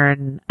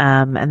Unicorn.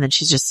 And then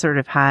she's just sort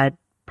of had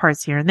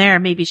parts here and there.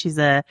 Maybe she's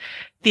a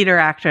theater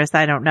actress.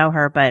 I don't know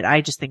her, but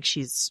I just think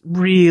she's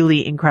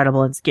really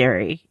incredible and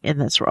scary in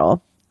this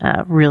role.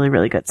 Really,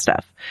 really good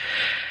stuff.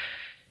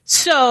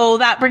 So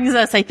that brings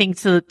us, I think,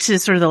 to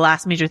sort of the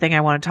last major thing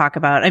I want to talk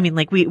about. I mean,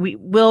 like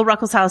Will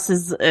Ruckelshaus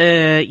is,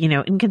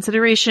 in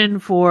consideration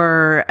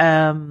for,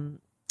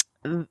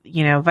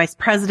 vice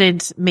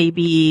president.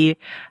 Maybe,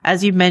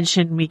 as you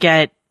mentioned, we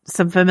get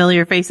some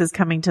familiar faces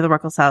coming to the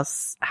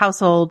Ruckelshaus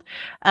household.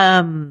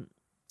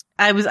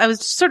 I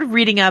was sort of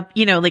reading up,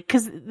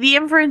 cause the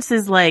inference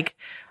is like,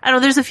 I don't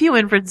know, there's a few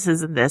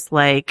inferences in this,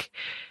 like,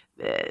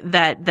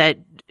 that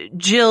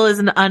Jill is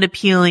an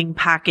unappealing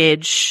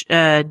package,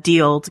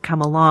 deal to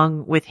come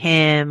along with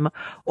him.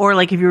 Or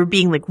like if you were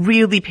being like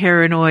really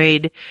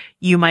paranoid,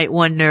 you might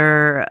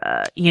wonder,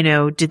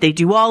 did they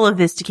do all of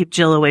this to keep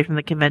Jill away from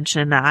the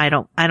convention? I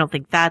don't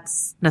think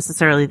that's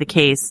necessarily the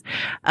case.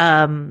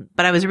 But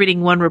I was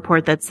reading one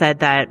report that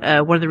said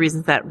that, one of the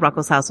reasons that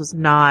Ruckelshaus was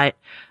not,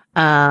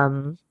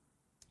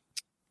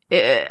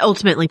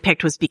 ultimately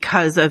picked was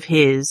because of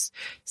his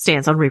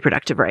stance on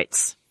reproductive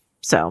rights.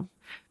 So,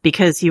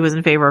 because he was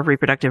in favor of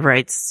reproductive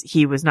rights,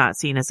 he was not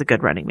seen as a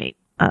good running mate,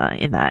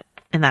 in that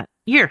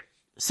year.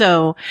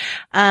 So,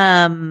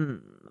 so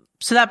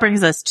that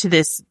brings us to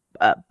this,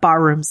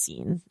 barroom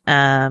scene,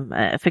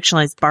 a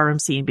fictionalized barroom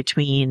scene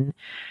between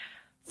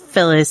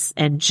Phyllis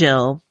and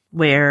Jill,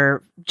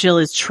 where Jill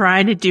is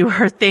trying to do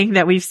her thing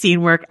that we've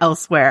seen work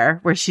elsewhere,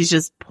 where she's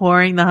just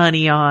pouring the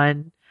honey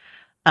on,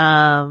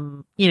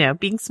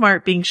 being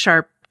smart, being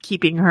sharp,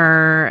 keeping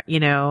her,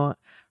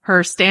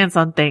 her stance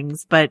on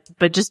things, but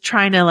just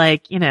trying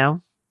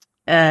to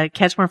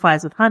catch more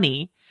flies with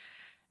honey.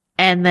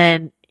 And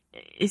then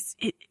it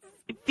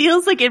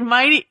feels like it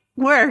might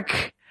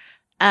work.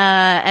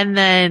 And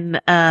then,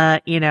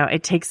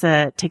 it takes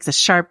a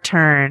sharp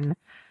turn.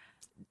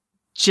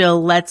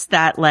 Jill lets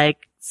that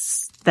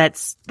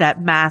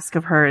mask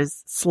of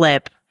hers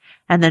slip.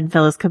 And then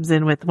Phyllis comes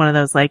in with one of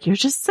those, you're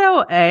just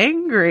so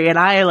angry. And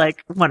I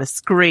want to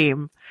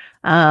scream.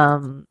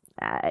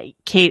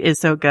 Kate is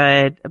so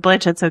good.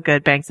 Blanchett's so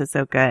good. Banks is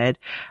so good.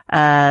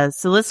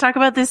 So let's talk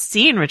about this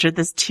scene, Richard,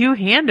 this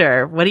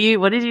two-hander. What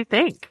did you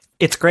think?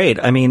 It's great.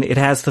 I mean, it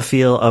has the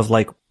feel of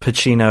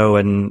Pacino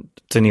and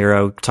De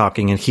Niro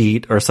talking in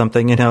Heat or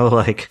something,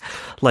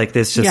 like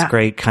this just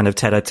great kind of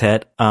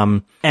tete-a-tete.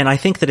 And I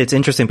think that it's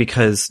interesting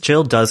because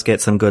Jill does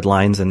get some good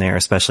lines in there,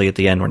 especially at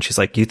the end when she's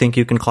like, you think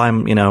you can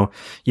climb,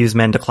 use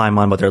men to climb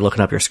on, but they're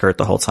looking up your skirt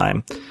the whole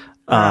time.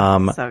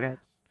 So good.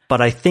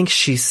 But I think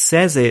she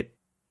says it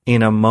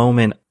in a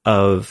moment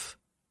of,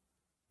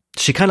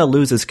 she kind of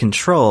loses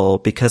control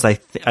because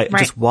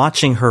just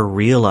watching her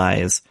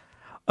realize,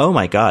 oh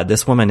my God,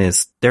 this woman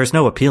there's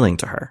no appealing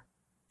to her.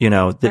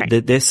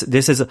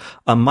 This is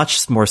a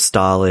much more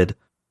stolid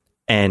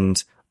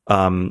and,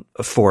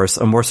 force,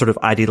 a more sort of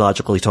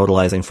ideologically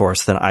totalizing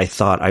force than I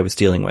thought I was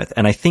dealing with.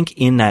 And I think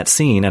in that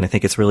scene, and I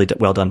think it's really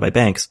well done by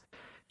Banks,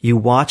 you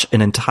watch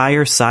an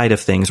entire side of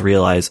things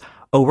realize,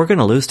 oh, we're going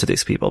to lose to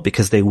these people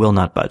because they will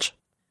not budge.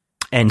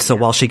 And so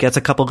while she gets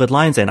a couple good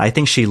lines in, I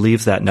think she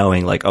leaves that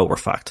knowing oh, we're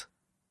fucked.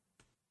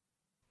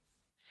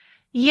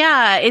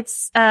 Yeah,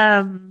 it's,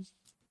 or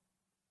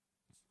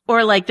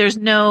there's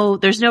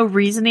no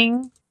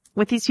reasoning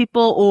with these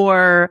people,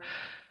 or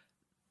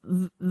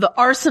the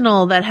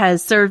arsenal that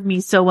has served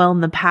me so well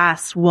in the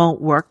past won't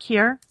work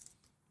here.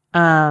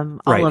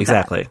 Right,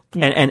 exactly.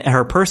 Yeah. And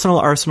her personal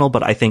arsenal,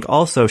 but I think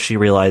also she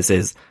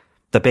realizes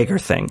the bigger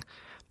thing,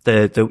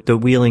 the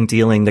wheeling,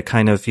 dealing, the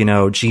kind of,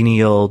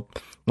 genial,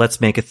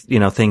 let's make a,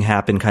 thing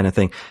happen kind of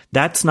thing.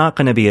 That's not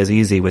going to be as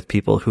easy with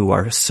people who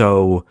are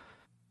so,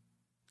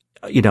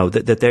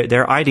 that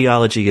their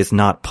ideology is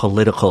not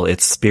political.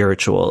 It's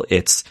spiritual.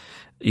 It's,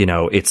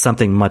 it's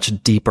something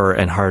much deeper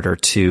and harder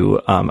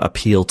to,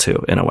 appeal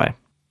to in a way.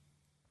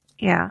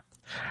 Yeah.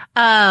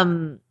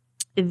 The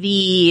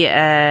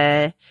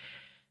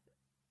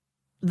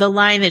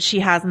line that she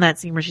has in that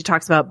scene where she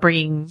talks about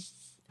bringing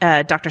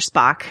Dr.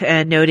 Spock,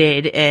 a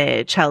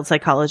noted child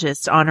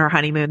psychologist, on her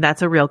honeymoon.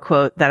 That's a real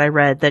quote that I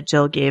read that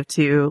Jill gave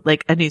to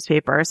a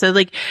newspaper. So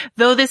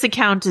though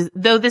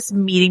this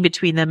meeting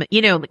between them,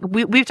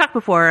 we've talked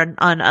before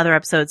on other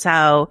episodes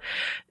how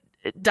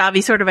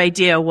Davi's sort of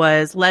idea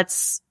was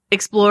let's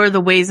explore the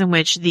ways in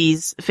which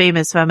these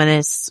famous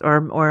feminists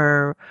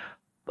or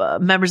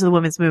members of the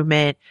women's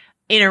movement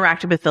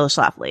interacted with Phyllis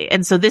Schlafly.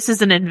 And so this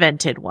is an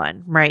invented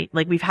one, right?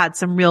 Like we've had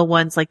some real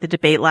ones like the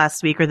debate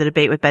last week or the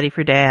debate with Betty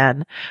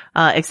Friedan,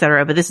 et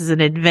cetera. But this is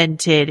an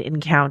invented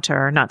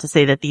encounter, not to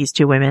say that these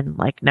two women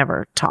like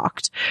never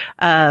talked.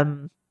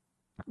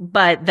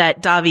 But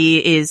that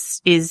Davi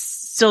is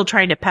still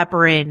trying to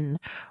pepper in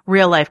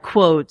real life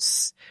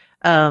quotes,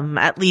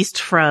 at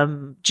least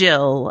from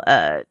Jill,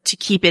 to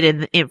keep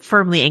it in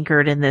firmly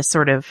anchored in this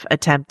sort of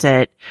attempt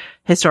at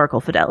historical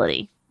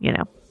fidelity,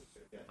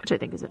 which I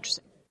think is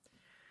interesting.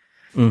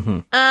 Mm-hmm.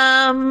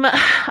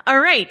 All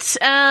right.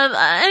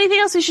 Anything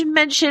else we should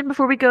mention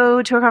before we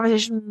go to our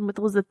conversation with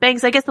Elizabeth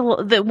Banks? I guess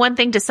the one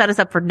thing to set us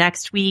up for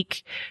next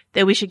week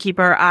that we should keep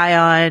our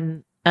eye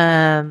on,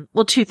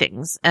 well, two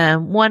things.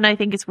 One, I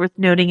think it's worth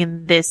noting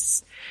in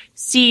this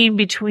scene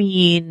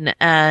between,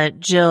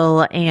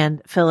 Jill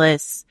and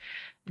Phyllis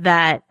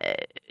that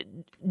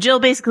Jill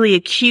basically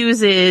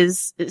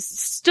accuses,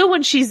 still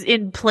when she's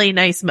in play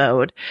nice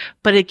mode,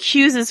 but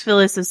accuses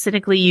Phyllis of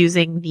cynically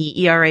using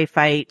the ERA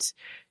fight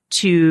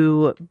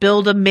to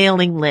build a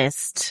mailing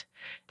list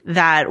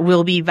that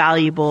will be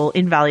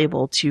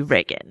invaluable to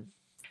Reagan.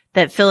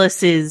 That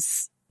Phyllis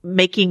is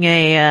making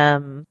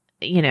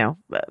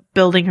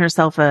building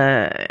herself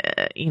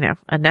a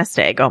nest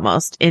egg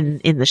almost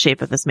in the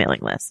shape of this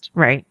mailing list,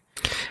 right?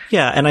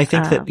 Yeah. And I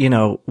think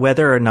that,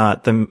 whether or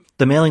not the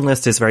mailing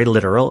list is very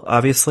literal,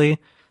 obviously,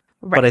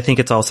 right. But I think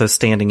it's also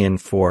standing in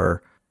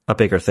for a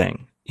bigger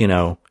thing.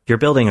 You're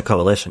building a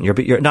coalition.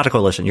 You're not a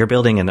coalition. You're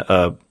building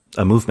a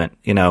movement,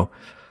 yeah.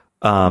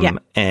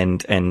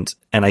 And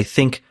I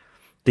think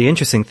the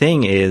interesting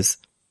thing is,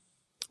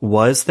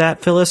 was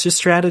that Phyllis's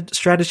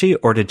strategy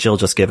or did Jill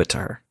just give it to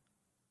her?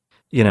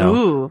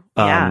 Ooh,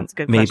 yeah, that's a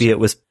good maybe question. It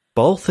was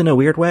both in a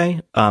weird way.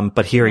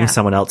 But hearing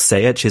someone else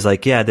say it, she's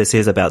like, yeah, this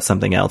is about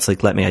something else.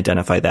 Like, let me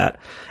identify that.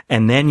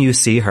 And then you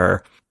see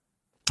her,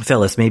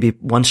 Phyllis, maybe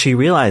once she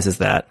realizes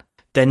that,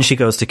 then she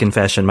goes to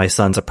confession. My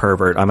son's a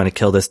pervert. I'm going to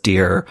kill this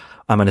deer.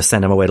 I'm going to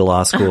send him away to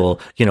law school,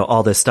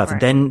 all this stuff.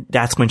 Right. Then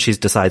that's when she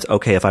decides,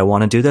 okay, if I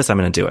want to do this, I'm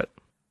going to do it.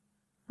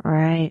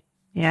 Right.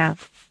 Yeah.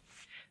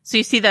 So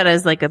you see that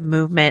as like a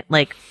movement,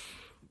 like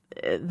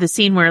the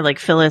scene where like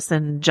Phyllis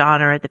and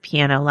John are at the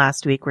piano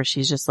last week where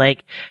she's just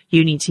like,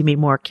 you need to be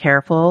more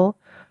careful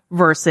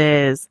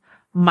versus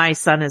my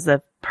son is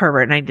a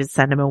pervert and I need to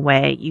send him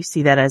away. You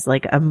see that as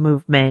like a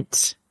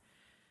movement,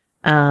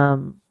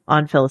 on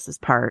Phyllis's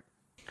part.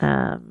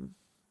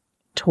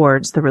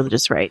 Towards the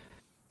religious right.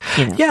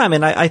 Yeah, I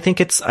mean, I think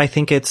it's,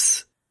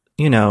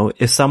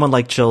 if someone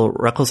like Jill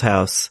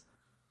Ruckelshaus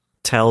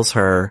tells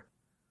her,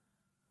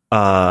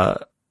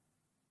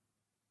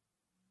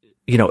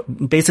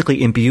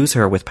 basically imbues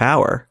her with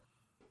power,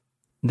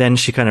 then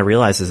she kind of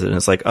realizes it and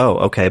it's like, oh,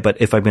 okay,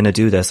 but if I'm going to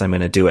do this, I'm going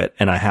to do it.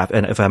 And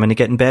if I'm going to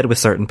get in bed with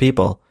certain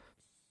people,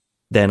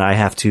 then I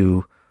have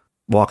to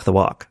walk the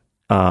walk.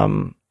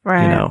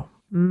 Right.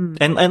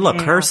 And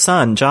look, her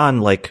son,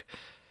 John,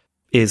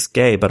 is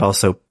gay, but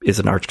also is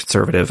an arch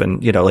conservative.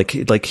 And,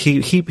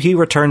 he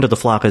returned to the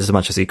flock as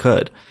much as he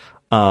could.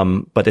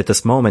 But at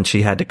this moment,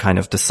 she had to kind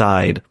of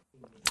decide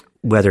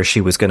whether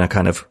she was going to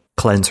kind of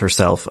cleanse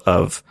herself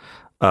of,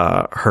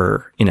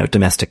 her,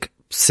 domestic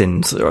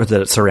sins or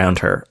that surround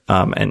her.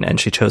 And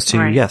she chose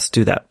to, yes,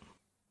 do that.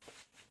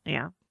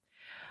 Yeah.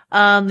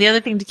 The other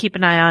thing to keep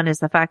an eye on is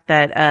the fact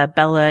that,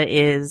 Bella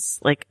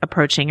is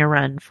approaching a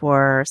run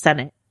for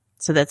Senate.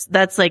 So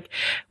that's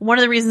one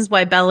of the reasons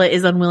why Bella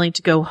is unwilling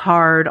to go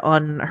hard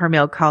on her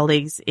male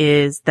colleagues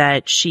is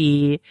that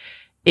she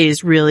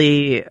is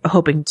really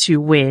hoping to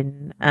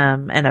win,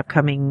 an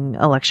upcoming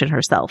election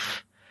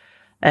herself.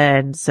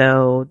 And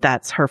so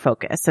that's her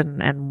focus.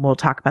 And we'll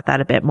talk about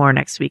that a bit more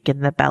next week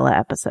in the Bella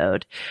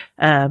episode.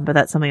 But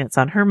that's something that's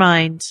on her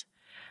mind.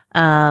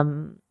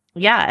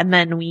 Yeah. And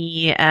then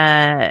we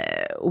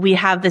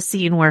have the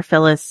scene where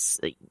Phyllis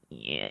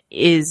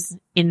is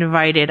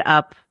invited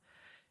up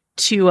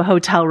to a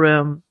hotel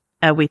room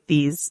with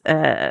these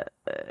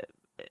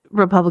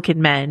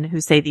Republican men who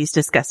say these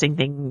disgusting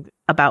things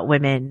about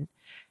women,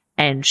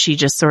 and she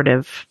just sort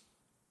of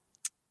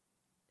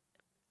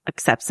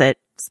accepts it,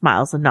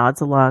 smiles and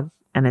nods along,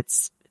 and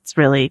it's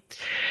really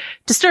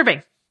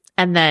disturbing.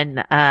 And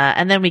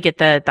then we get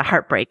the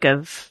heartbreak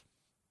of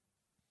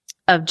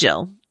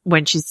Jill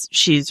when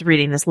she's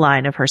reading this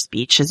line of her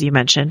speech, as you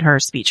mentioned, her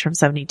speech from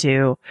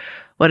 1972.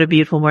 What a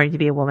beautiful morning to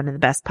be a woman and the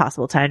best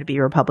possible time to be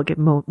a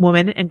Republican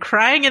woman, and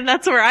crying. And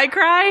that's where I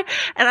cry.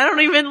 And I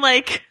don't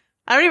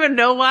even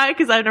know why,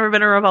 because I've never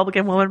been a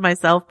Republican woman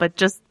myself, but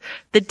just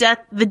the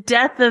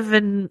death of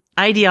an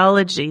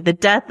ideology, the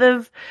death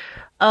of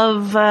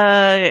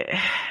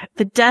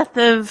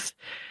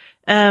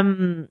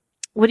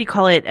what do you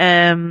call it?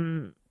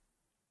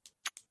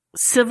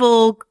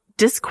 Civil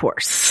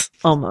discourse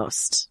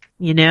almost,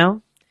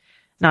 not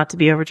to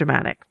be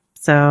overdramatic.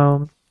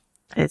 So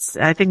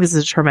I think this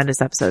is a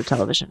tremendous episode of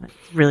television.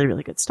 It's really,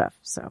 really good stuff.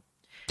 So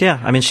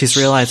yeah, I mean, she's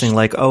realizing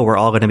we're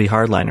all going to be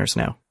hardliners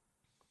now.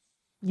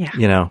 Yeah.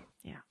 Yeah.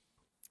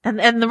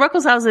 And the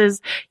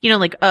Ruckelshauses,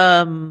 like,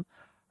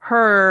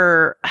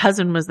 her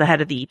husband was the head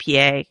of the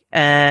EPA,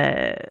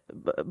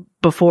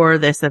 before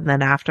this and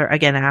then after.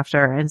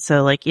 And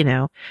so, like,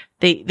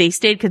 they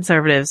stayed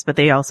conservatives, but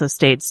they also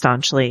stayed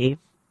staunchly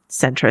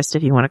centrist,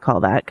 if you want to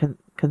call that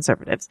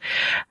conservatives.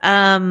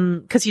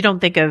 Cause you don't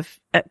think of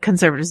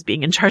conservatives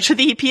being in charge of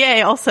the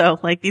EPA also.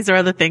 Like, these are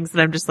other things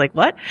that I'm just like,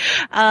 what?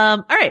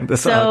 All right.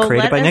 This,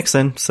 created by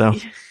Nixon. So.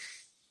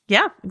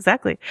 Yeah,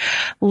 exactly.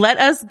 Let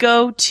us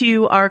go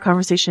to our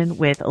conversation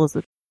with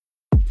Elizabeth.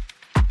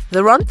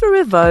 The Run Through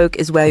with Vogue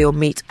is where you'll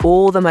meet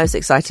all the most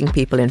exciting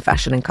people in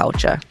fashion and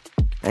culture.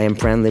 I am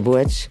Fran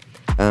Lebowitz,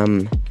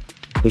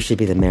 who should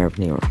be the mayor of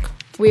New York.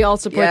 We all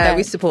support that. Yeah,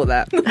 we support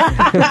that.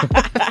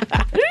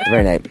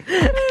 Very nice.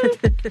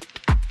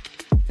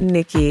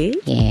 Nikki.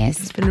 Yes.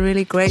 It's been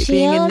really great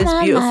being in this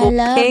beautiful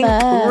pink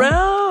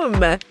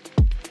room. All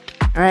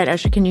right,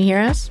 Usher, can you hear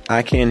us?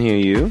 I can hear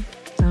you.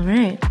 All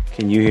right.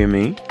 Can you hear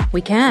me?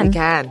 We can. We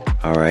can.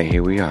 All right,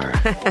 here we are.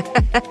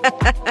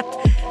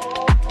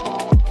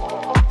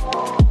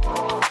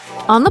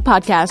 On the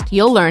podcast,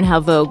 you'll learn how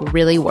Vogue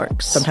really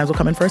works. Sometimes we'll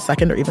come in for a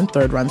second or even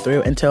third run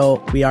through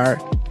until we are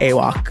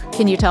AWOC.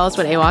 Can you tell us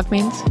what AWOC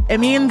means? It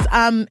means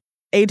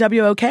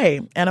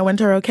AWOK, Anna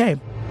Winter okay.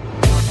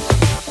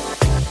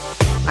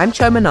 I'm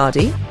Cho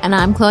Minardi. And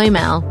I'm Chloe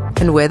Mal.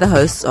 And we're the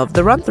hosts of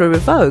The Run Through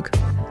with Vogue,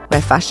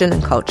 where fashion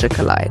and culture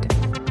collide.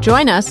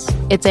 Join us.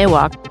 It's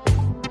AWOC.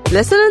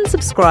 Listen and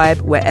subscribe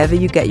wherever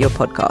you get your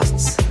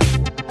podcasts.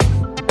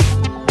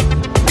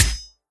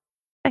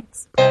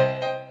 Thanks.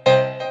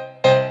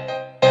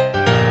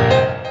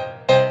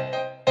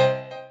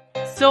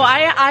 So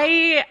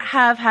I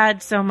have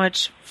had so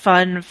much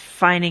fun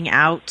finding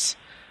out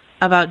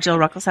about Jill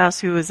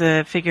Ruckelshaus, who was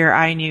a figure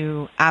I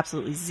knew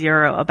absolutely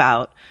zero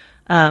about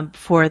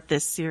for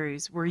this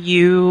series. Were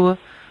you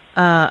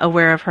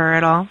aware of her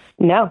at all?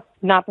 No,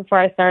 not before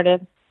I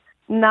started.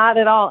 Not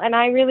at all. And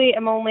I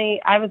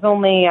was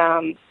only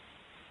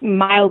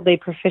mildly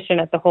proficient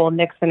at the whole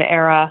Nixon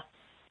era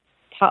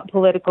top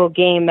political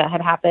game that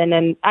had happened.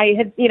 And I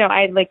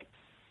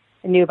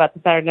knew about the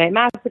Saturday Night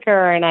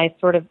Massacre, and I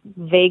sort of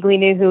vaguely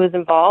knew who was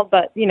involved.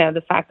 But,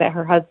 the fact that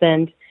her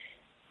husband,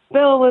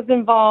 Bill, was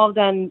involved,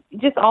 and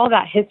just all of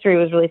that history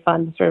was really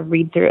fun to sort of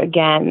read through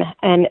again,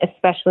 and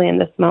especially in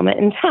this moment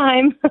in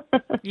time.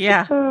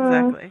 Yeah,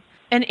 exactly.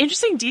 An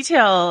interesting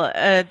detail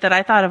that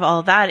I thought of all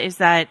of that is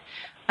that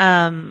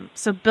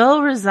so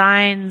Bill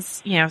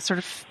resigns, sort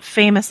of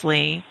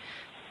famously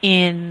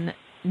in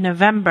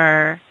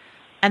November,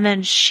 and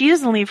then she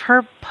doesn't leave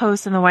her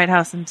post in the White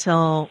House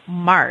until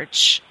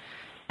March.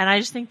 And I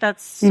just think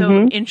that's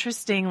so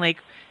interesting. Like,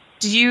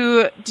 did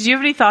you have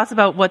any thoughts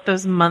about what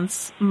those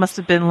months must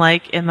have been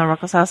like in the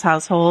Ruckelshaus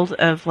household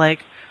of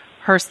like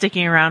her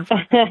sticking around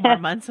for more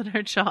months in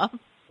her job?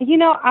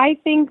 I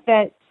think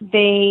that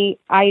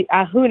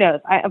who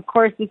knows? Of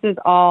course, this is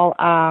all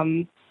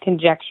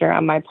conjecture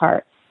on my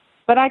part.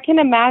 But I can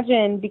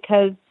imagine,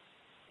 because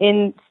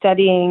in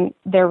studying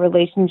their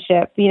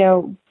relationship,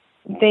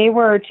 they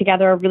were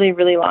together a really,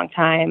 really long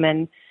time,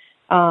 and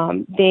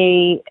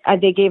they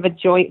gave a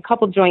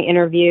couple joint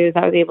interviews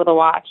I was able to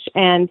watch,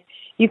 and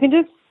you can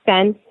just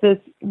sense this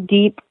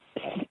deep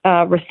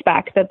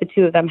respect that the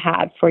two of them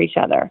had for each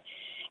other,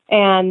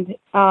 and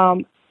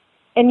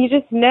you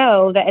just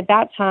know that at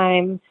that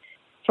time,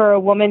 for a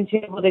woman to be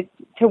able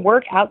to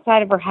work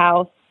outside of her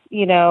house,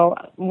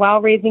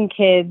 while raising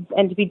kids,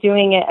 and to be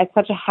doing it at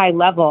such a high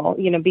level,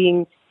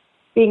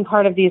 being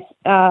part of these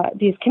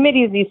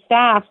committees, these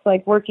staffs,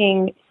 like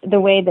working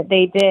the way that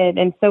they did,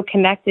 and so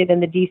connected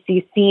in the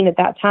DC scene at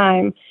that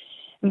time,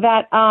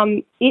 that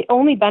it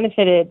only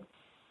benefited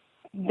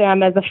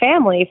them as a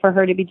family for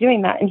her to be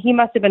doing that. And he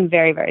must have been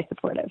very, very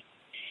supportive.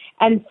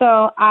 And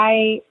so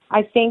I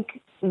think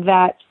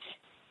that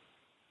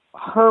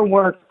her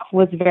work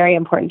was very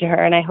important to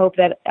her, and I hope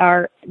that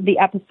the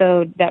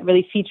episode that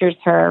really features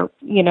her,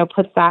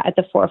 puts that at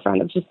the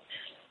forefront of just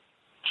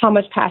how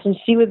much passion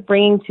she was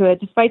bringing to it,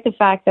 despite the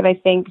fact that I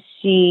think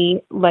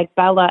she, like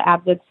Bella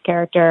Abed's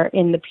character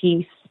in the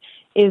piece,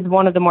 is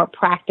one of the more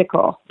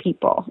practical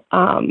people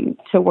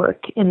to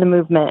work in the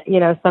movement.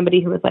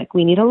 Somebody who was like,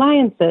 we need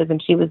alliances,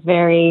 and she was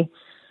very,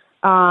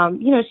 she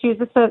was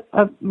just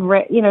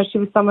she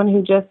was someone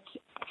who just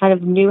kind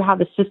of knew how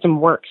the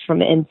system works from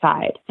the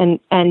inside, and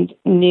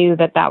knew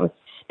that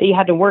you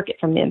had to work it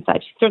from the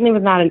inside. She certainly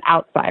was not an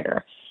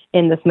outsider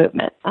in this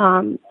movement,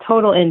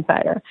 total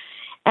insider.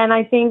 And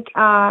I think,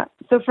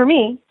 so for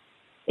me,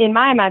 in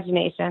my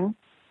imagination,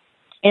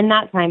 in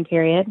that time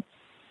period,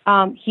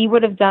 he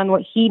would have done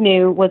what he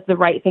knew was the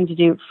right thing to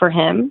do for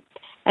him,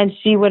 and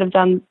she would have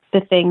done the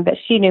thing that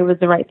she knew was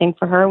the right thing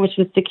for her, which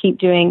was to keep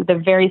doing the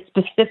very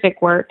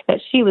specific work that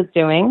she was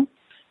doing,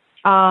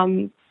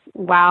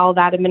 while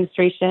that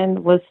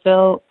administration was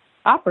still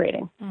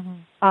operating,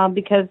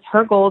 because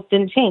her goals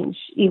didn't change,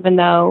 even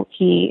though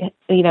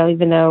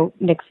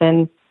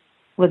Nixon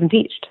was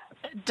impeached.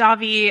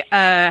 Davi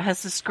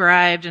has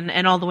described,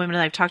 and all the women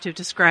that I've talked to have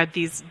described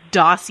these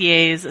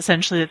dossiers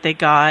essentially that they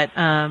got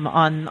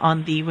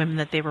on the women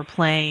that they were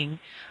playing.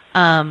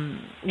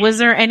 Was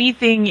there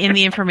anything in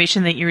the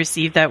information that you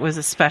received that was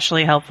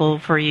especially helpful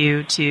for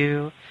you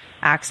to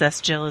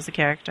access Jill as a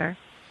character?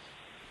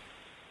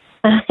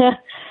 I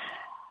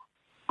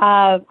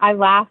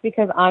laugh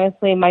because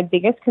honestly, my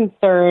biggest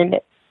concern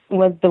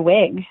was the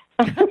wig.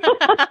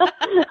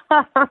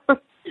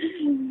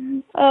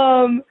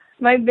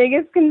 My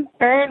biggest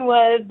concern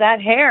was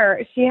that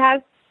hair. She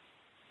has a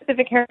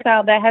specific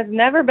hairstyle that has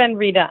never been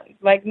redone.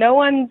 Like, no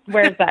one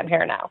wears that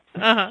hair now.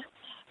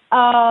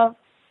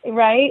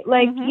 Right?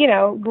 Like, you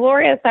know,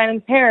 Gloria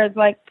Steinem's hair is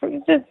like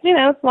just, you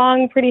know, it's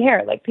long, pretty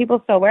hair. Like,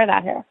 people still wear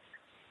that hair.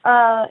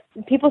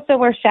 People still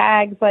wear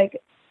shags.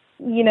 Like,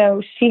 you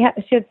know, she had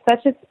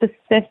such a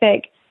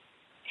specific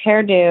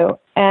hairdo,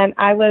 and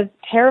I was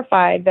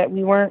terrified that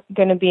we weren't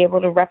going to be able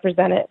to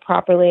represent it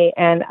properly.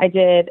 And I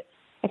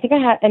think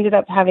I ended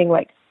up having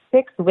like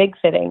 6 wig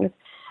fittings.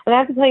 And I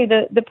have to tell you,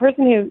 the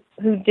person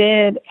who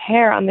did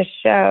hair on the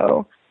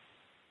show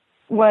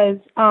was,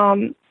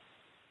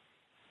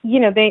 you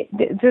know,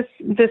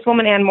 this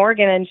woman, Ann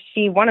Morgan, and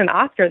she won an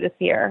Oscar this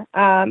year.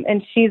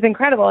 And she's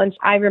incredible. And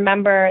I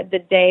remember the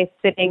day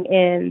sitting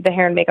in the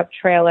hair and makeup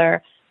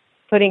trailer,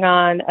 putting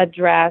on a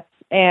dress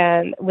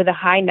and with a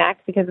high neck,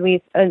 because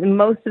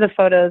most of the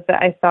photos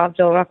that I saw of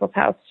Jill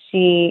Ruckelshaus,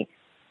 she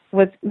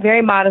was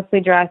very modestly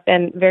dressed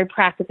and very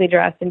practically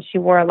dressed, and she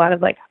wore a lot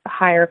of like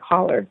higher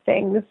collared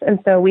things. And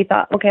so we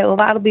thought, okay, well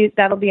that'll be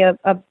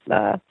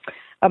a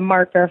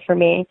marker for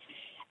me.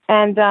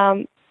 And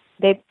I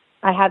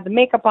had the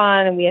makeup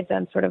on, and we had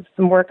done sort of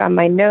some work on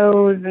my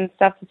nose and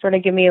stuff to sort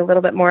of give me a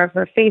little bit more of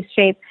her face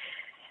shape.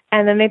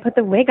 And then they put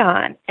the wig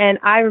on. And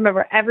I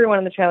remember everyone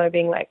in the trailer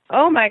being like,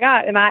 oh, my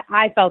God. And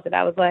I felt it.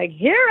 I was like,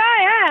 here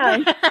I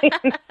am.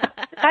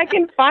 I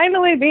can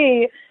finally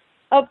be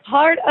a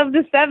part of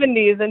the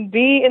 70s and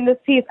be in this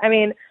piece. I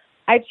mean,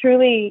 I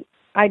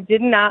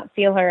did not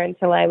feel her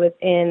until I was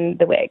in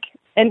the wig.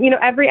 And, you know,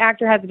 every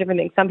actor has a different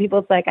thing. Some people,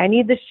 it's like, I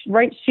need the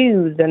right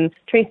shoes. And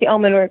Tracy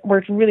Ullman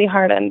worked really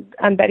hard on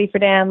Betty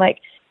Friedan. Like,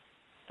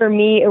 for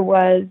me, it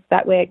was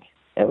that wig.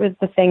 It was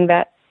the thing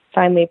that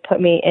finally put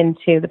me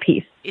into the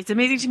piece. It's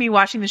amazing to me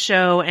watching the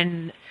show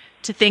and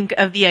to think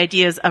of the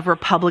ideas of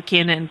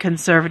Republican and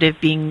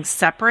conservative being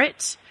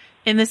separate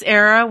in this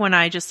era, when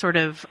I just sort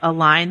of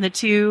align the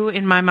two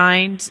in my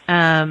mind,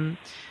 my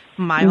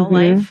whole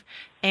life.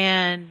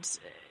 And,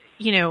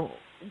 you know,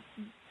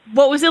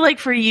 what was it like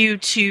for you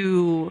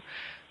to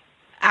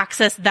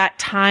access that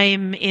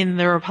time in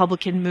the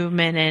Republican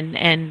movement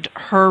and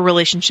her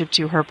relationship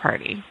to her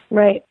party?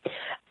 Right.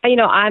 You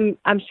know, I'm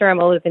sure I'm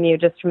older than you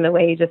just from the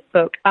way you just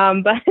spoke.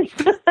 But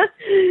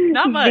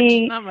not much.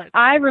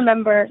 I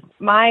remember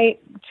my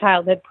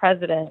childhood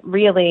president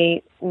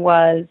really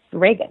was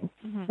Reagan,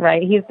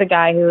 right? He's the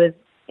guy who was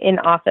in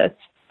office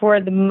for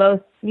the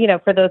most, you know,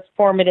 for those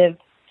formative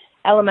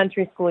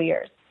elementary school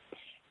years.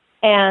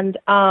 And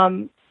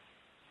I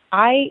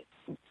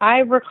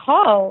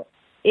recall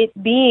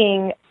it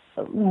being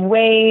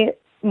way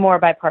more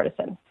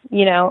bipartisan,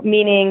 you know,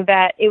 meaning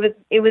that it was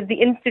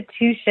the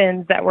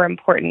institutions that were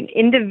important.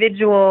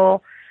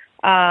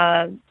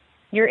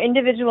 Your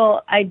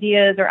individual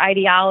ideas or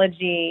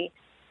ideology,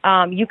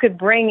 you could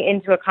bring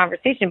into a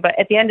conversation, but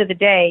at the end of the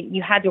day,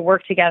 you had to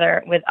work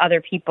together with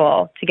other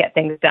people to get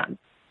things done.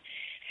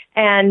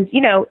 And,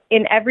 you know,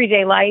 in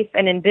everyday life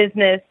and in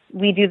business,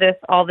 we do this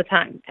all the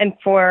time. And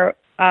for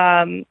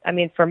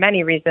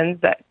many reasons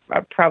that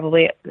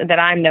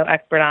I'm no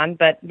expert on,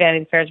 but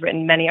Vanity Fair has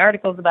written many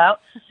articles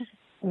about,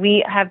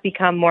 we have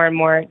become more and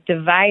more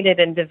divided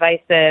and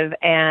divisive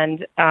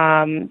and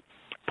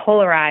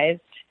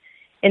polarized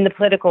in the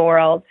political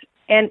world.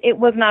 And it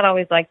was not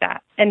always like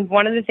that. And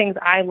one of the things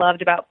I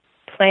loved about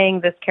playing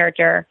this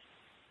character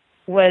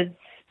was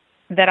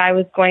that I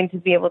was going to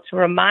be able to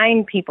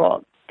remind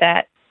people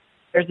that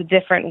there's a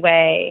different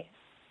way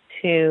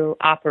to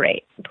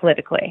operate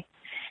politically.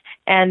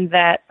 And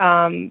that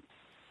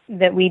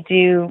that we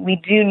do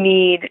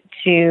need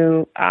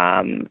to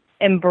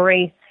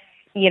embrace,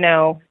 you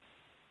know,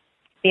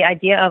 the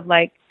idea of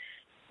like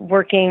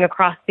working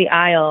across the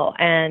aisle.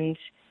 And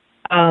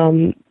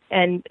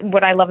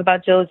what I love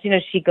about Jill is, you know,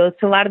 she goes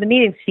to a lot of the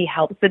meetings. She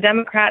helps the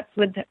Democrats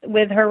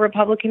with her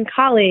Republican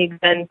colleagues,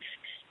 and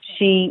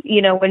she,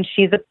 you know, when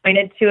she's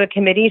appointed to a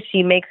committee,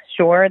 she makes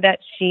sure that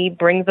she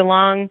brings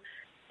along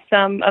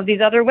some of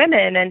these other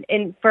women.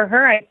 And for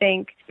her, I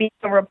think, being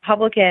a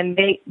Republican,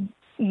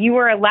 you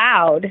were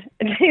allowed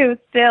to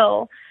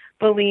still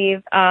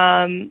believe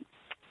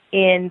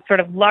in sort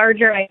of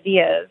larger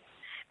ideas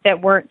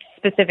that weren't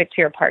specific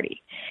to your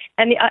party.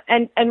 And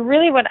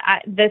really what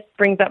this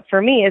brings up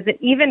for me is that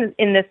even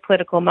in this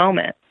political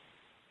moment,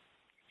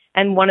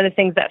 and one of the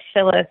things that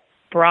Phyllis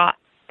brought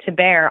to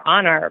bear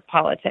on our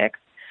politics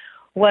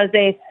was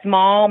a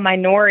small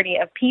minority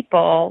of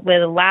people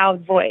with a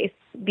loud voice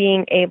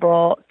being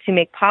able to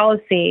make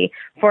policy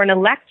for an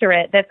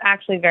electorate that's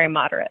actually very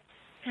moderate.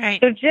 Right.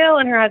 So Jill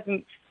and her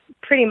husband,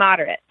 pretty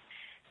moderate.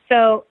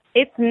 So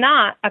it's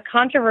not a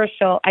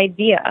controversial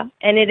idea,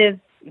 and it is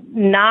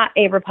not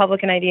a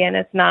Republican idea, and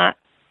it's not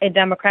a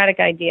Democratic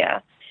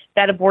idea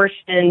that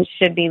abortion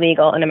should be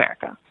legal in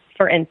America.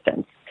 for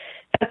instance.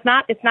 It's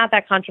not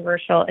that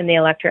controversial in the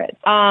electorate.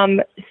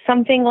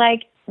 Something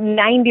like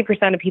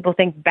 90% of people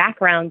think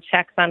background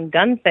checks on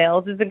gun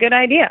sales is a good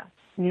idea.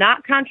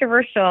 Not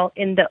controversial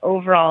in the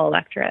overall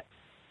electorate.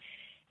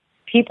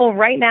 People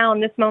right now in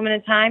this moment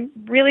in time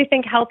really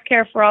think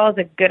healthcare for all is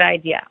a good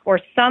idea, or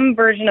some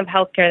version of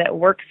healthcare that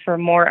works for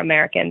more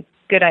Americans,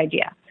 good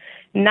idea.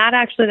 Not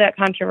actually that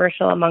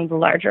controversial among the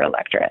larger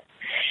electorate.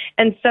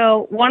 And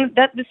so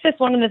that's just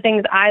one of the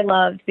things I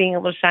loved being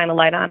able to shine a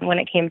light on when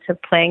it came to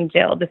playing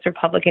Jill, this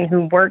Republican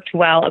who worked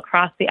well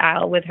across the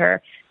aisle with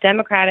her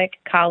Democratic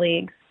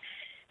colleagues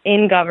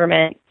in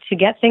government to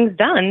get things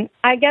done.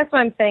 I guess what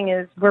I'm saying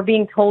is we're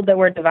being told that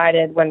we're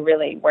divided when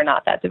really we're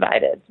not that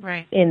divided.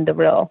 Right. In the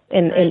real,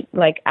 in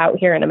like out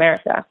here in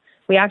America.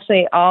 We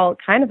actually all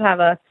kind of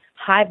have a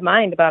hive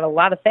mind about a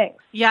lot of things.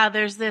 Yeah,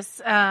 there's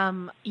this,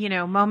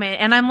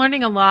 moment, and I'm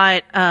learning a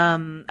lot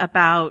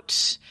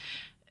about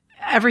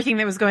everything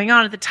that was going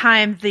on at the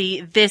time.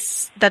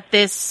 This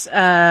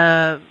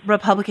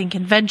Republican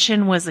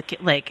convention was a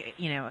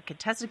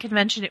contested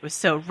convention. It was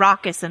so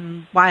raucous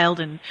and wild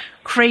and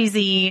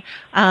crazy.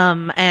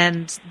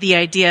 And the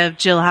idea of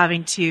Jill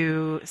having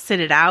to sit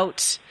it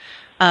out,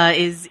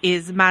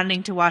 is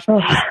maddening to watch.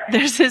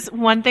 There's this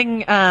one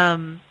thing,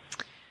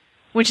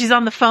 when she's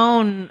on the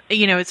phone,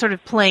 it's sort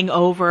of playing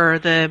over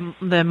the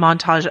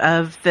montage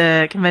of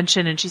the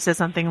convention, and she says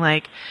something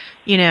like,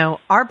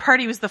 our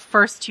party was the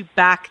first to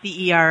back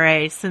the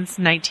ERA since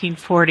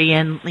 1940,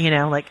 and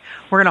we're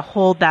going to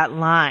hold that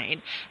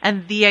line.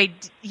 And the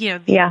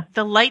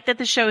light that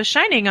the show is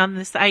shining on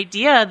this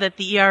idea that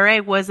the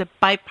ERA was a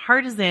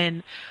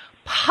bipartisan,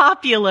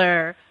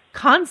 popular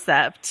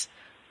concept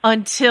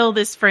until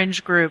this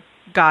fringe group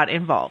got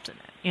involved in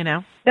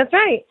it. That's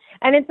right.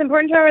 And it's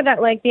important to remember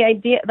that, the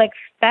idea,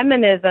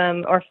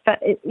 feminism, or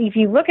if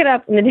you look it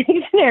up in the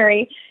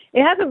dictionary,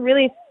 it has a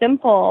really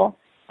simple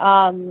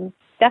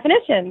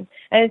definition.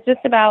 And it's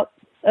just about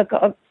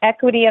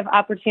equity of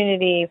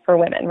opportunity for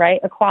women,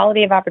 right?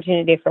 Equality of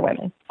opportunity for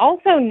women.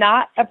 Also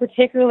not a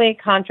particularly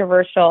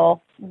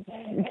controversial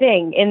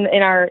thing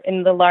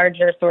in the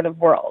larger sort of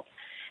world.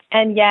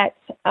 And yet,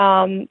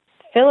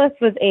 Phyllis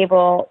was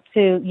able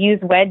to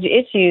use wedge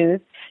issues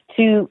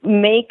to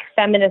make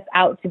feminists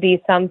out to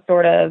be some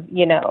sort of,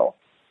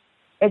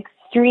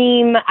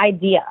 extreme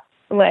idea.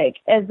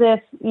 As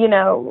if,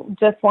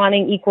 just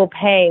wanting equal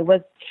pay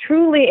was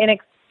truly an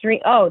extreme.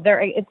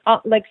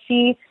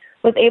 She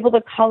was able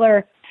to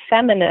color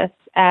feminists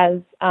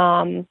as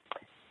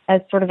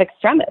sort of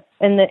extremists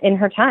in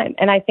her time.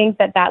 And I think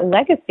that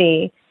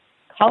legacy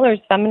colors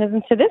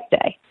feminism to this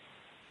day.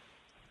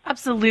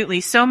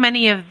 Absolutely. So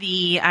many of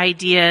the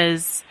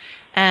ideas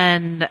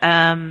and,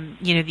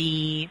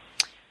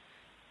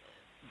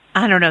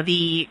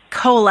 the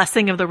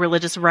coalescing of the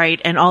religious right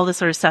and all this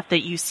sort of stuff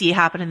that you see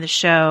happen in the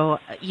show,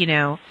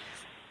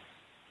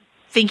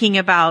 thinking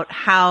about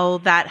how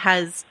that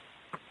has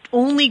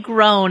only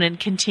grown and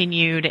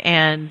continued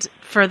and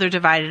further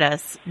divided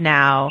us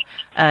now,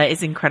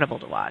 is incredible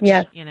to watch.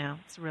 Yes.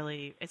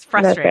 It's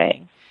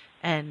frustrating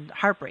and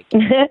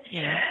heartbreaking,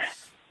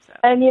 So.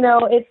 And,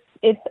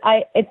 it's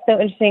so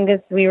interesting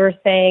because we were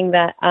saying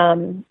that,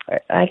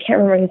 I can't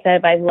remember who said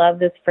it, but I love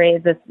this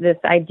phrase, this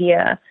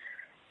idea.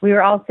 We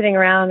were all sitting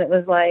around. It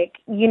was like,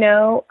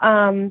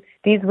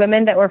 these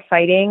women that were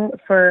fighting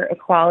for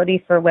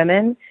equality for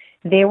women,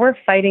 they were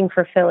fighting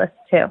for Phyllis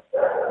too.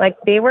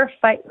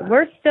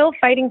 We're still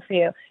fighting for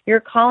you. You're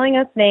calling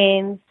us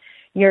names.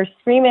 You're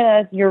screaming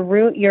at us.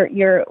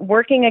 You're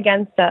working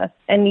against us.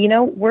 And,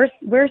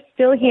 we're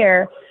still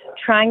here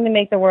trying to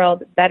make the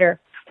world better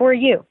for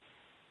you.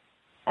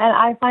 And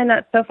I find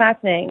that so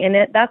fascinating. And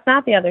that's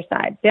not the other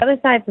side. The other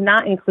side's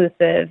not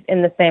inclusive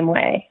in the same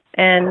way.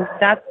 And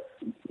that's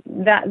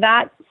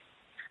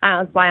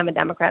why I'm a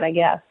Democrat, I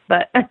guess.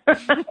 But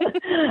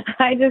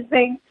I just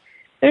think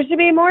there should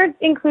be more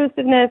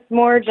inclusiveness,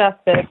 more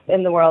justice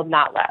in the world,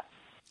 not less.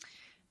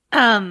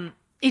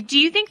 Do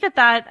you think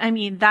that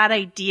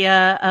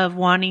idea of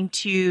wanting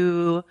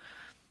to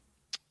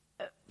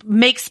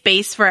make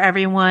space for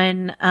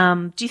everyone,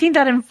 do you think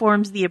that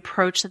informs the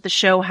approach that the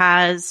show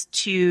has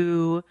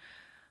to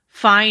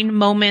find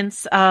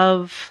moments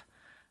of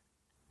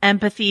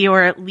empathy,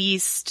 or at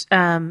least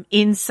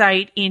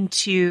insight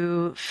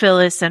into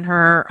Phyllis and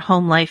her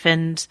home life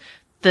and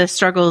the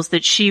struggles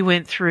that she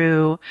went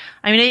through?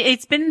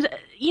 It's been,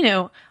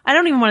 I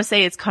don't even want to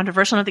say it's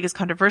controversial. I don't think it's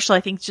controversial.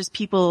 I think it's just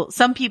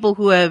some people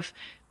who have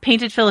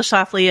painted Phyllis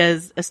Schlafly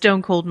as a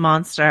stone cold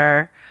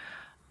monster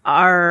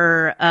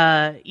are,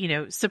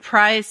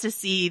 surprised to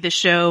see the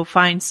show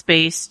find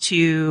space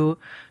to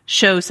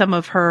show some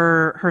of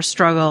her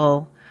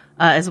struggle,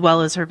 as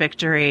well as her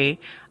victory.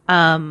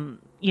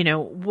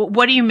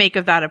 What do you make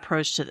of that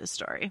approach to this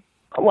story?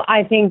 Well,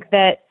 I think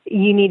that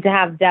you need to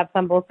have depth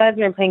on both sides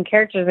when you're playing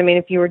characters.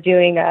 If you were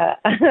doing a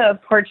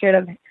portrait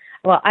of,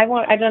 I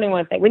don't even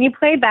want to say, when you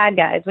play bad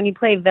guys, when you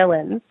play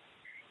villains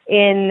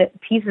in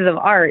pieces of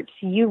art,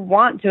 you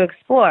want to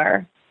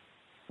explore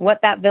what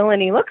that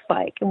villainy looks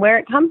like and where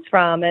it comes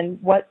from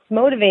and what's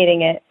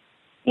motivating it.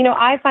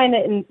 I find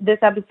that in this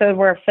episode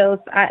where Phyllis,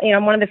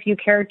 I'm one of the few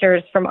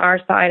characters from our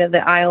side of the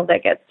aisle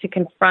that gets to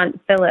confront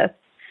Phyllis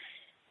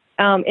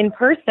in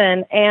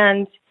person.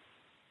 And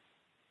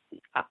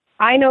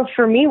I know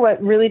for me,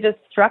 what really just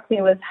struck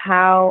me was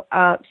how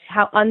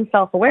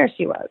unself-aware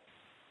she was.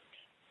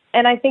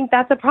 And I think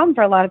that's a problem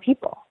for a lot of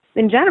people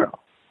in general.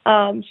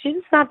 She's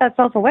just not that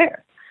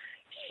self-aware.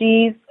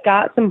 She's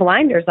got some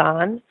blinders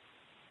on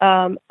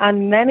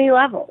many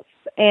levels.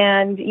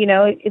 And,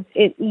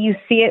 you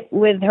see it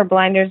with her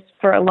blinders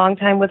for a long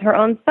time with her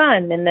own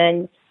son, and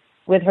then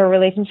with her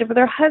relationship with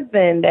her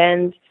husband,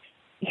 and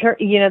her,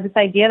 this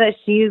idea that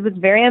she was a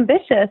very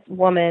ambitious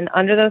woman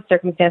under those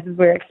circumstances.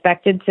 We were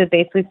expected to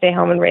basically stay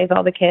home and raise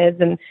all the kids.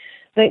 And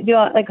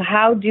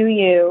how do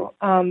you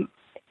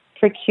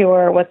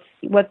procure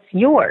what's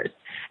yours?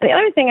 And the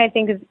other thing I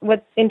think is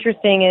what's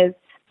interesting is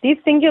these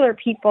singular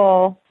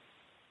people,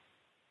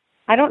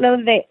 I don't know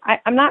that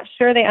I'm not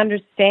sure they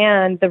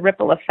understand the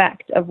ripple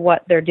effect of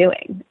what they're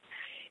doing.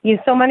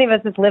 So many of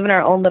us just live in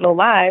our own little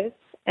lives,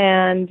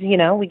 and,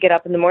 we get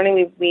up in the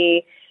morning,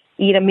 we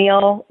eat a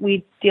meal,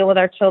 we deal with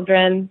our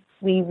children,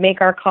 we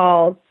make our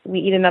calls, we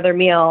eat another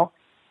meal,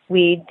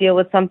 we deal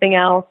with something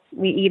else,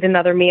 we eat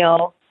another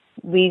meal,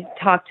 we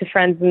talk to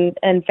friends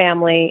and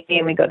family,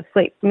 and we go to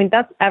sleep. I mean,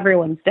 that's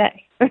everyone's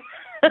day.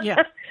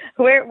 Yeah.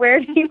 Where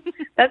do you,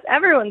 that's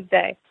everyone's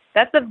day.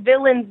 That's a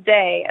villain's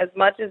day as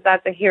much as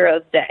that's a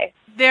hero's day.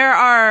 There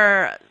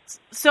are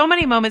so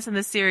many moments in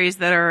this series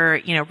that are,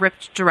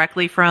 ripped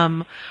directly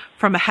from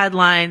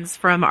headlines,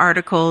 from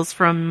articles,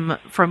 from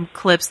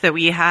clips that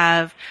we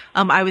have.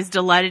 I was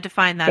delighted to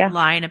find that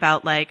line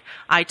about,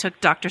 I took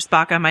Dr.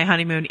 Spock on my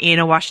honeymoon in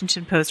a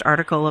Washington Post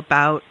article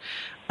about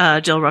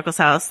Jill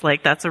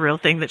Ruckelshaus. That's a real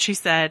thing that she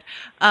said.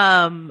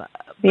 But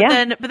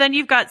then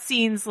you've got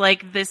scenes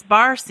like this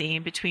bar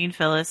scene between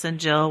Phyllis and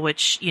Jill,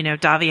 which,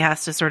 Davi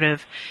has to sort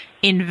of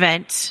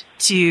invent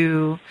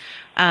to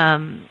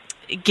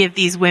give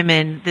these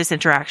women this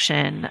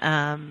interaction.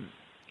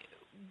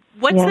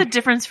 What's the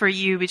difference for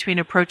you between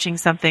approaching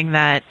something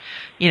that,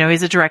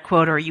 is a direct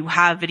quote or you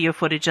have video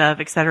footage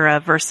of, et cetera,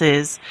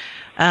 versus,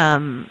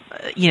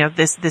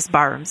 this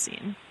barroom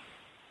scene?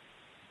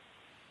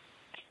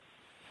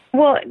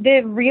 Well,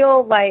 the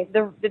real,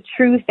 the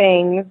true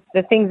things,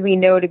 the things we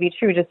know to be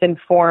true just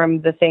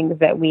inform the things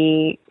that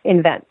we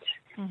invent.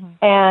 Mm-hmm.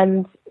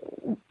 And,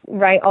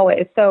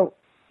 always. So,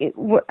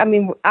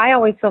 I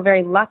always feel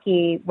very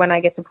lucky when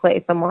I get to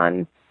play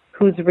someone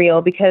who's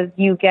real, because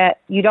you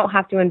don't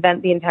have to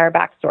invent the entire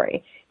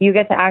backstory. You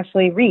get to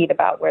actually read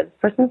about where this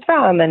person's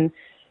from and,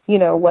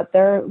 what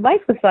their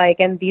life was like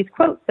and these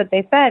quotes that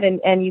they said.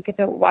 And you get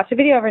to watch a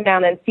video every now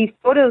and then, see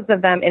photos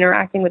of them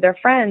interacting with their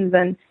friends,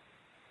 and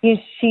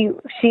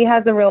she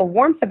has a real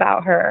warmth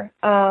about her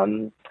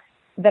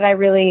that I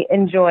really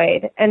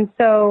enjoyed. And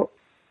so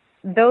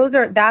those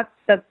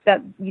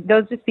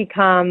just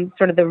become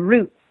sort of the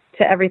roots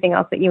to everything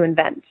else that you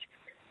invent.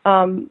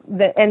 And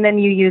then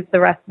you use the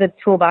rest of the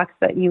toolbox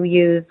that you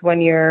use when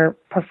you're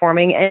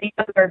performing any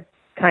other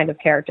kind of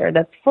character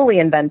that's fully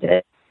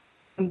invented.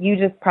 You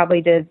just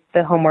probably did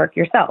the homework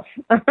yourself.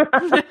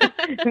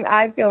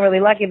 I feel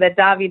really lucky that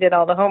Davi did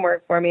all the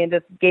homework for me and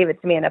just gave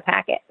it to me in a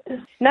packet.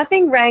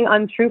 Nothing rang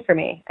untrue for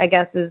me, I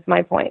guess, is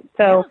my point.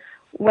 So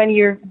when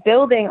you're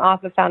building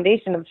off a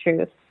foundation of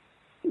truth,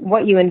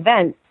 what you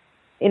invent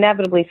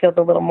inevitably feels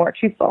a little more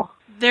truthful.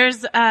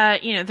 There's a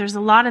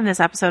lot in this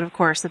episode, of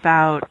course,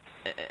 about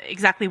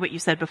exactly what you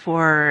said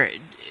before,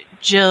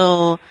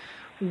 Jill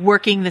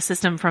working the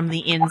system from the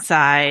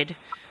inside,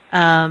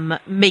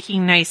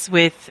 making nice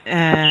with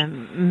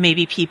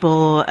maybe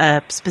people,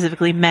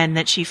 specifically men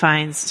that she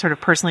finds sort of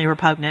personally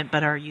repugnant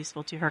but are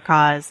useful to her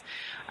cause.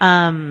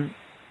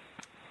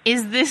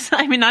 Is this,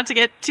 not to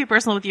get too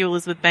personal with you,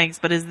 Elizabeth Banks,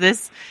 but is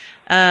this,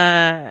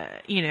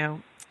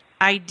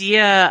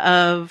 idea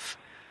of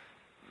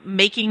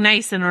making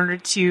nice in order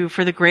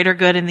for the greater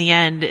good in the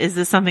end, is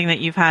this something that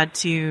you've had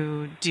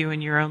to do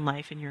in your own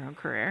life, in your own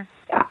career?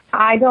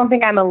 I don't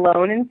think I'm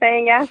alone in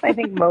saying yes. I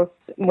think most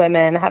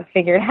women have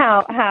figured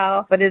out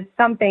how, but it's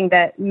something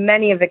that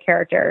many of the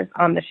characters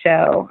on the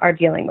show are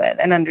dealing with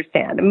and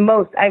understand.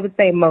 I would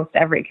say most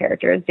every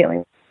character is dealing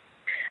with.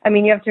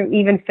 You have to,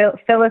 even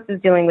Phyllis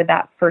is dealing with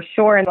that for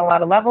sure in a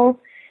lot of levels,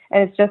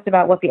 and it's just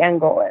about what the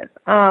end goal is.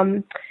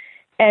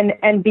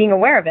 And being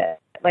aware of it.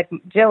 Like,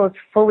 Jill is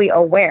fully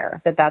aware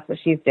that that's what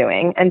she's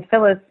doing, and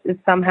Phyllis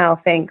somehow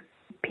thinks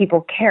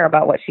people care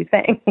about what she's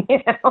saying,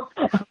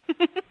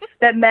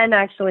 that men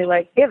actually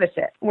give a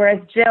shit.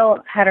 Whereas Jill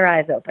had her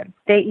eyes open.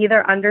 They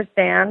either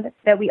understand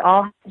that we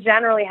all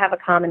generally have a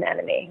common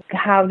enemy.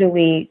 How do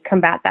we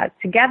combat that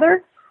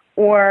together?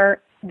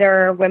 Or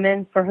there are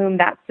women for whom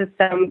that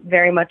system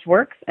very much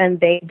works and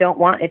they don't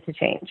want it to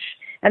change.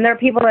 And there are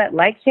people that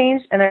like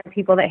change and there are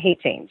people that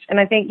hate change. And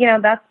I think,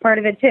 that's part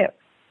of it too.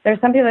 There's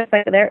some people that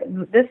say,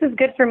 this is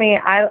good for me.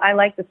 I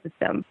like the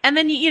system. And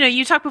then,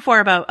 you talked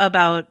before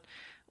about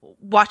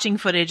watching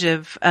footage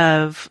of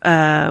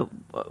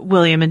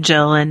William and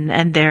Jill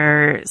and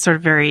their sort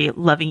of very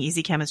loving,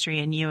 easy chemistry,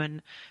 and you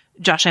and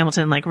Josh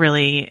Hamilton like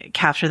really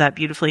captured that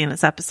beautifully in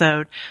this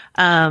episode.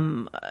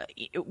 You've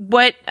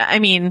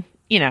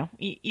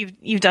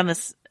done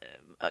this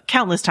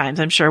countless times,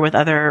 I'm sure, with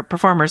other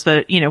performers,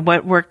 but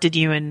what work did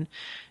you and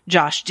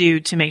Josh do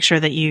to make sure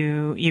that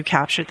you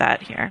captured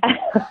that here?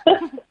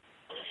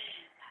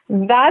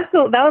 That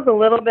was a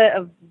little bit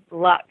of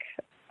luck,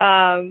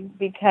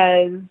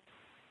 because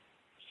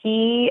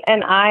he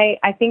and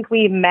I think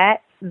we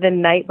met the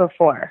night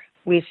before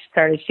we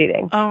started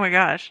shooting. Oh my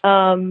gosh.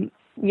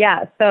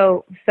 Yeah.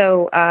 So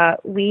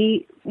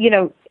we,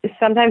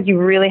 sometimes you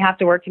really have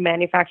to work to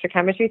manufacture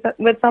chemistry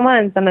with someone,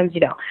 and sometimes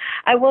you don't.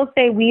 I will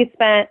say we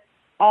spent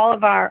all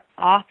of our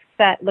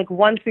offset, like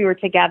once we were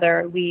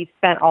together, we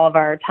spent all of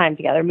our time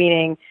together,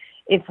 meaning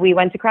if we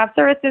went to craft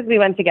services, we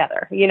went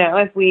together.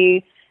 If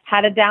we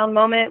had a down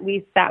moment,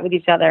 we sat with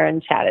each other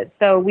and chatted.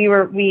 So I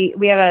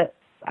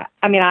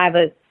have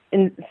an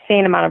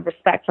insane amount of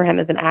respect for him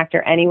as an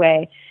actor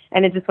anyway.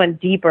 And it just went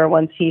deeper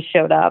once he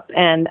showed up.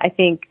 And I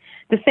think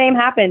the same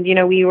happened.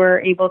 We were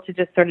able to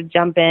just sort of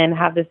jump in,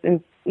 have this,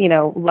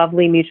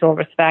 lovely mutual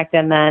respect,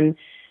 and then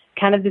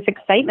kind of this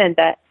excitement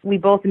that we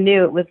both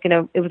knew it was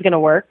gonna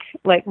work.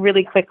 Like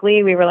really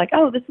quickly, we were like,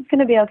 "Oh, this is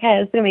gonna be okay.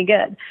 This is gonna be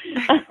good."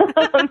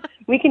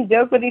 We can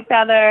joke with each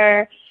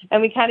other,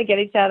 and we kind of get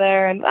each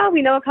other, and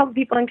we know a couple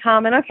people in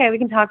common. Okay, we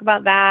can talk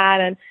about that,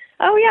 and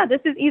oh yeah,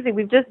 this is easy.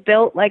 We've just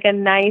built like a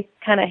nice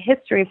kind of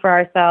history for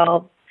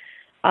ourselves,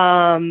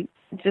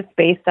 just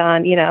based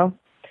on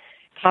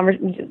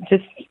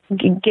just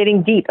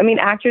getting deep. I mean,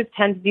 actors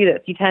tend to do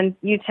this.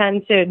 You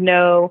tend to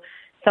know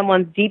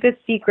someone's deepest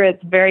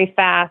secrets very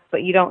fast,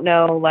 but you don't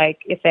know like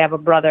if they have a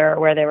brother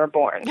or where they were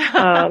born.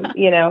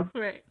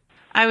 Right.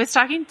 I was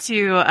talking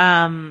to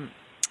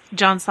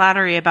John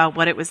Slattery about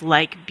what it was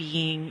like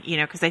being,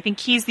 because I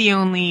think he's the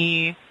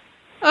only.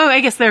 Oh,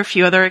 I guess there are a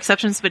few other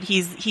exceptions, but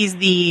he's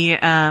the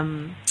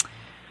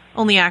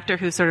only actor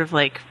who sort of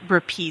like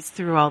repeats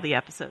through all the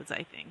episodes,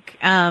 I think.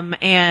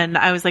 And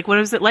I was like, what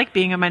was it like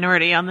being a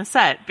minority on the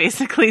set?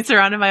 Basically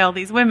surrounded by all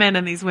these women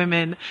and these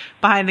women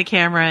behind the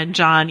camera, and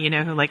John,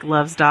 who like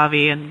loves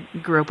Davi and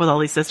grew up with all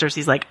these sisters.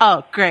 He's like,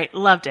 oh, great.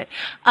 Loved it.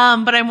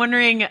 But I'm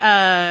wondering,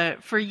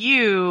 for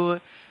you,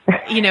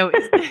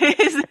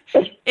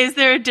 is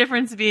there a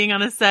difference being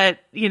on a set,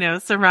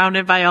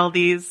 surrounded by all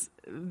these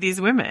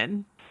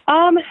women?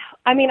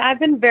 I've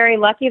been very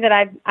lucky that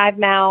I've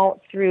now,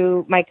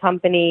 through my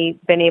company,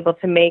 been able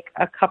to make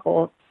a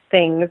couple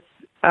things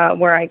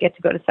where I get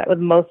to go to set with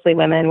mostly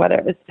women, whether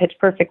it was Pitch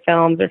Perfect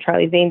films or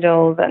Charlie's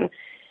Angels.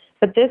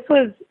 But this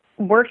was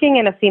working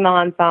in a female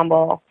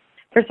ensemble.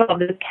 First of all,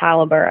 this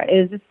caliber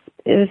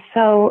is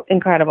so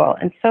incredible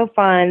and so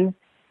fun.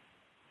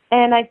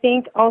 And I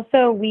think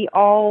also we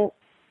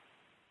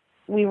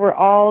were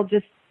all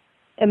just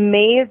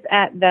amazed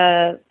at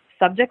the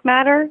subject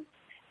matter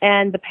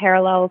and the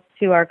parallels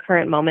to our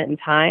current moment in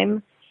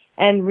time.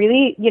 And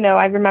really,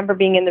 I remember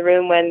being in the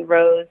room when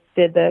Rose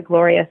did the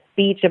glorious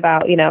speech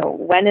about,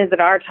 when is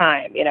it our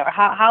time?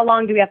 How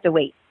long do we have to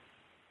wait?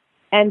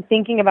 And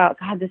thinking about,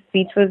 God,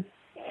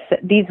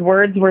 these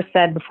words were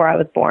said before I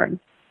was born.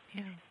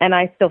 Yeah. And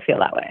I still feel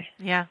that way.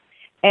 Yeah.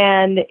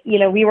 And,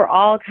 we were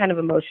all kind of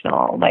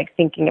emotional, like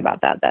thinking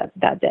about that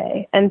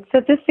day. And so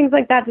just things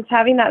like that, just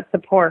having that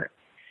support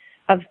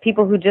of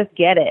people who just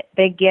get it.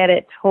 They get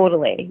it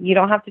totally. You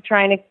don't have to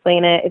try and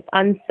explain it. It's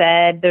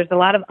unsaid. There's a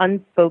lot of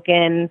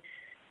unspoken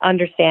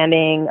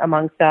understanding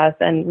amongst us,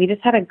 and we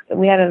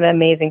had an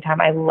amazing time.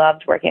 I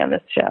loved working on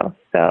this show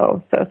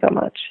so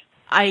much.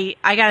 I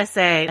gotta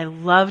say, I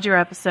loved your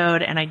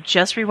episode, and I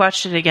just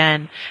rewatched it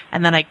again,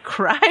 and then I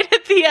cried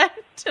at the end,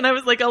 and I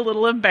was like a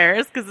little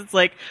embarrassed because it's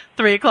like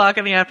 3:00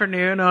 in the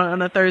afternoon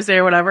on a Thursday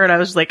or whatever, and I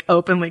was just like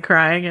openly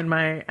crying in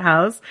my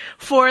house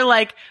for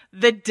like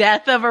the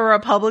death of a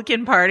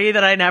Republican Party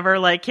that I never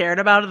like cared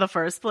about in the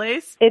first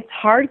place. It's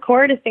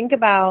hardcore to think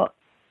about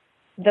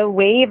the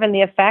wave and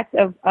the effect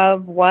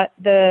of what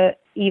the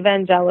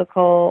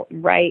evangelical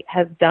right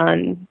has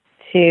done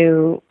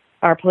to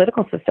our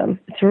political system.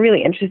 It's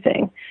really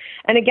interesting.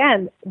 And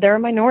again, they're a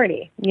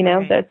minority,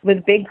 right,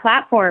 with big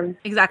platforms.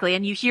 Exactly.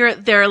 And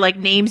there are like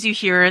names you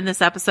hear in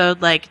this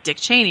episode, like Dick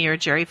Cheney or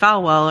Jerry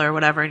Falwell or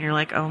whatever. And you're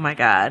like, oh my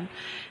God,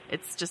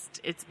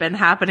 it's been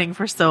happening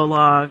for so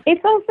long.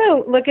 It's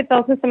also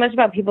so much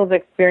about people's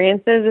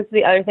experiences. It's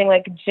the other thing,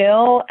 like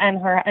Jill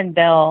and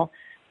Bill,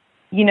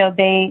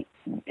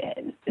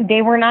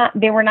 they were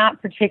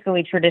not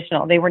particularly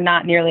traditional. They were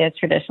not nearly as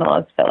traditional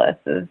as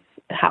Phyllis's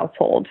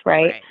household,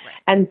 right?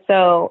 And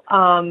so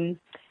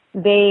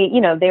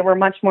they were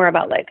much more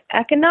about like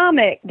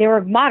economic. They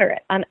were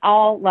moderate on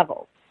all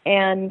levels.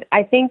 And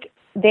I think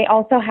they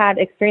also had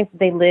experiences.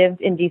 They lived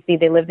in DC.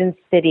 They lived in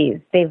cities.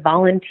 They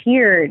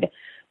volunteered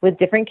with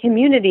different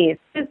communities.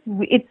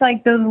 It's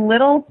like those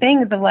little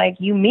things of like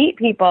you meet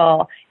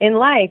people in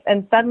life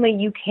and suddenly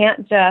you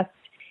can't just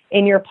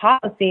in your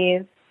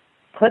policies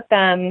put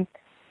them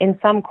in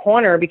some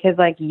corner because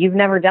like you've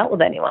never dealt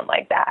with anyone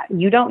like that.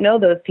 You don't know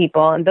those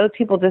people, and those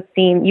people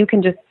you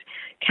can just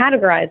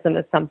categorize them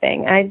as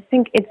something. And I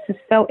think it's just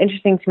so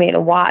interesting to me to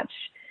watch.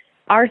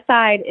 Our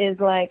side is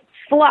like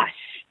flush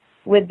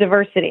with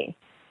diversity.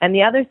 And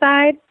the other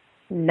side,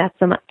 not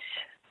so much.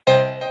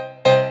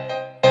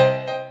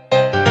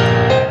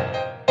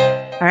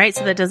 All right,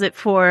 so that does it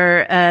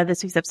for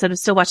this week's episode of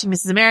Still Watching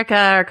Mrs. America,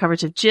 our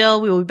coverage of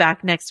Jill. We will be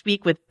back next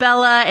week with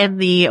Bella and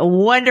the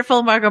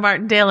wonderful Margot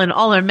Martindale in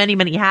all her many,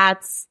 many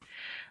hats.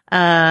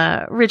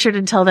 Richard,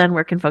 until then,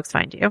 where can folks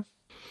find you?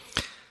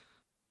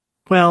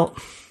 Well,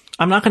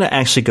 I'm not going to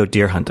actually go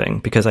deer hunting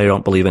because I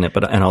don't believe in it,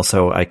 and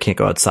also I can't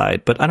go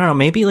outside. But I don't know,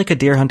 maybe like a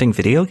deer hunting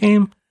video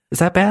game? Is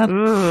that bad?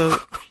 Ooh.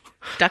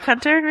 Duck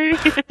Hunter, maybe?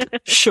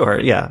 Sure,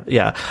 yeah.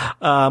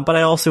 But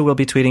I also will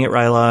be tweeting at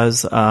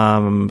Rylaws,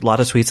 a lot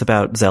of tweets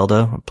about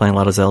Zelda, playing a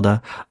lot of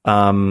Zelda,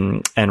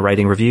 and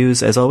writing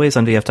reviews, as always,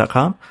 on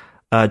VF.com.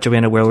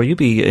 Joanna, where will you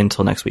be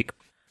until next week?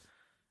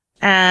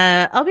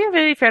 I'll be on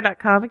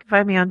VanityFair.com. You can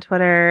find me on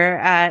Twitter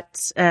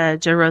at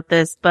Joe Wrote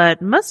This.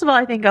 But most of all,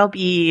 I think I'll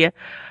be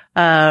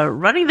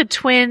running the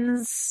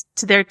twins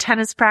to their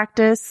tennis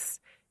practice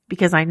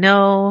because I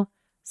know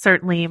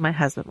certainly my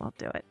husband won't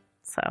do it.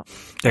 So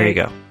there you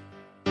go.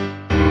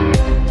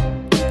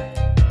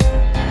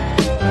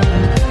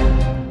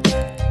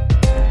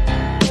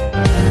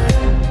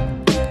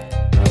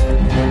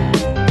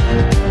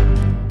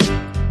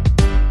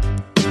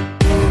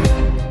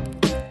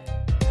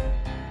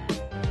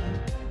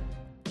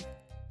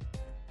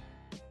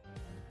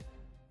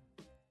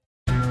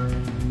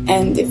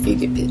 And if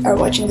you are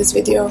watching this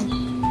video,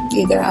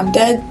 either I'm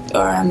dead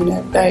or I'm in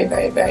a very,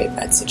 very, very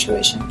bad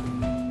situation.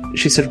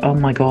 She said, oh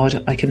my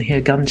God, I can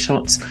hear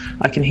gunshots.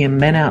 I can hear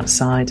men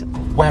outside.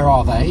 Where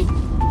are they?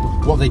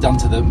 What have they done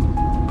to them?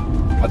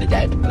 Are they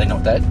dead? Are they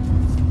not dead?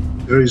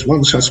 There is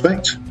one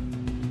suspect,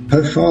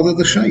 her father,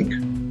 the Sheikh.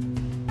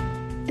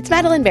 It's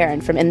Madeline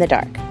Barron from In the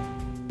Dark.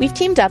 We've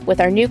teamed up with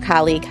our new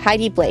colleague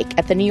Heidi Blake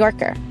at The New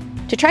Yorker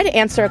to try to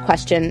answer a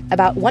question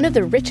about one of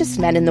the richest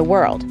men in the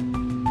world,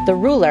 the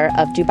ruler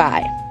of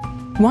Dubai.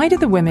 Why do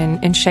the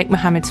women in Sheikh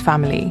Mohammed's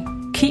family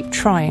keep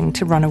trying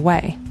to run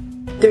away?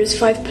 There's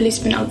 5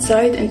 policemen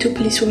outside and 2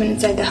 policewomen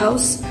inside the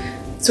house.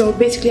 So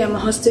basically I'm a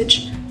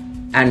hostage.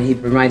 And he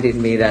reminded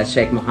me that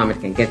Sheikh Mohammed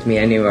can get me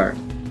anywhere.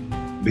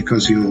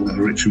 Because you're a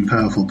rich and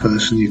powerful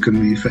person, you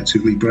can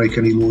effectively break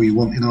any law you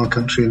want in our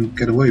country and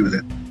get away with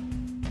it.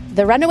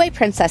 The Runaway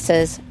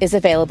Princesses is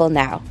available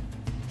now.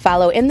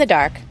 Follow In the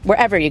Dark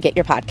wherever you get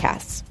your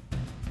podcasts.